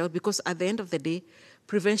message out. Because at the end of the day,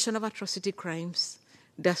 prevention of atrocity crimes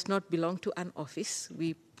does not belong to an office.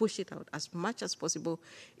 We push it out as much as possible.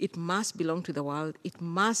 It must belong to the world. It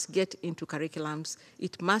must get into curriculums.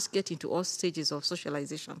 It must get into all stages of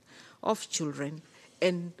socialization of children.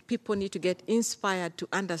 And people need to get inspired to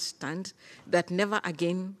understand that never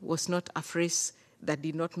again was not a phrase that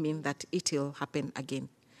did not mean that it will happen again.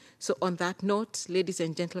 So on that note, ladies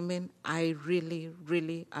and gentlemen, I really,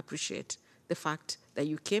 really appreciate the fact that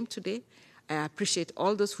you came today. I appreciate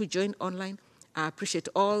all those who joined online. I appreciate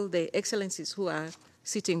all the excellencies who are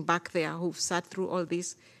sitting back there, who've sat through all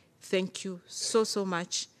this. Thank you so, so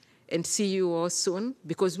much, and see you all soon,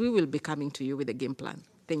 because we will be coming to you with a game plan.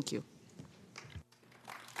 Thank you.